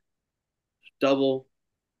 double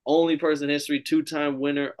only person in history, two-time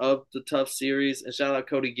winner of the tough series. And shout out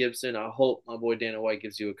Cody Gibson. I hope my boy Dana White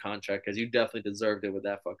gives you a contract because you definitely deserved it with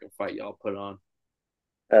that fucking fight y'all put on.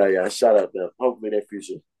 Yeah, shout out them. Hopefully they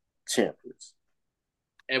future champions.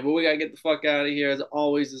 And but we gotta get the fuck out of here. As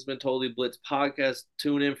always, it's been Totally Blitz podcast.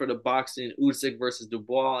 Tune in for the boxing Usyk versus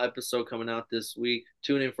Dubois episode coming out this week.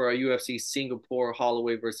 Tune in for our UFC Singapore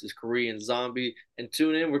Holloway versus Korean Zombie. And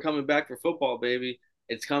tune in, we're coming back for football, baby.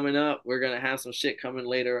 It's coming up. We're gonna have some shit coming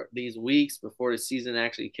later these weeks before the season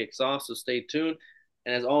actually kicks off. So stay tuned.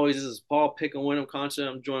 And as always, this is Paul Pick and Win content.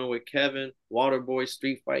 I'm joined with Kevin, Waterboy,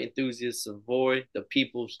 Street Fight Enthusiast, Savoy, the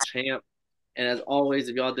People's Champ. And as always,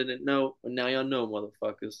 if y'all didn't know, well, now y'all know,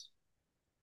 motherfuckers.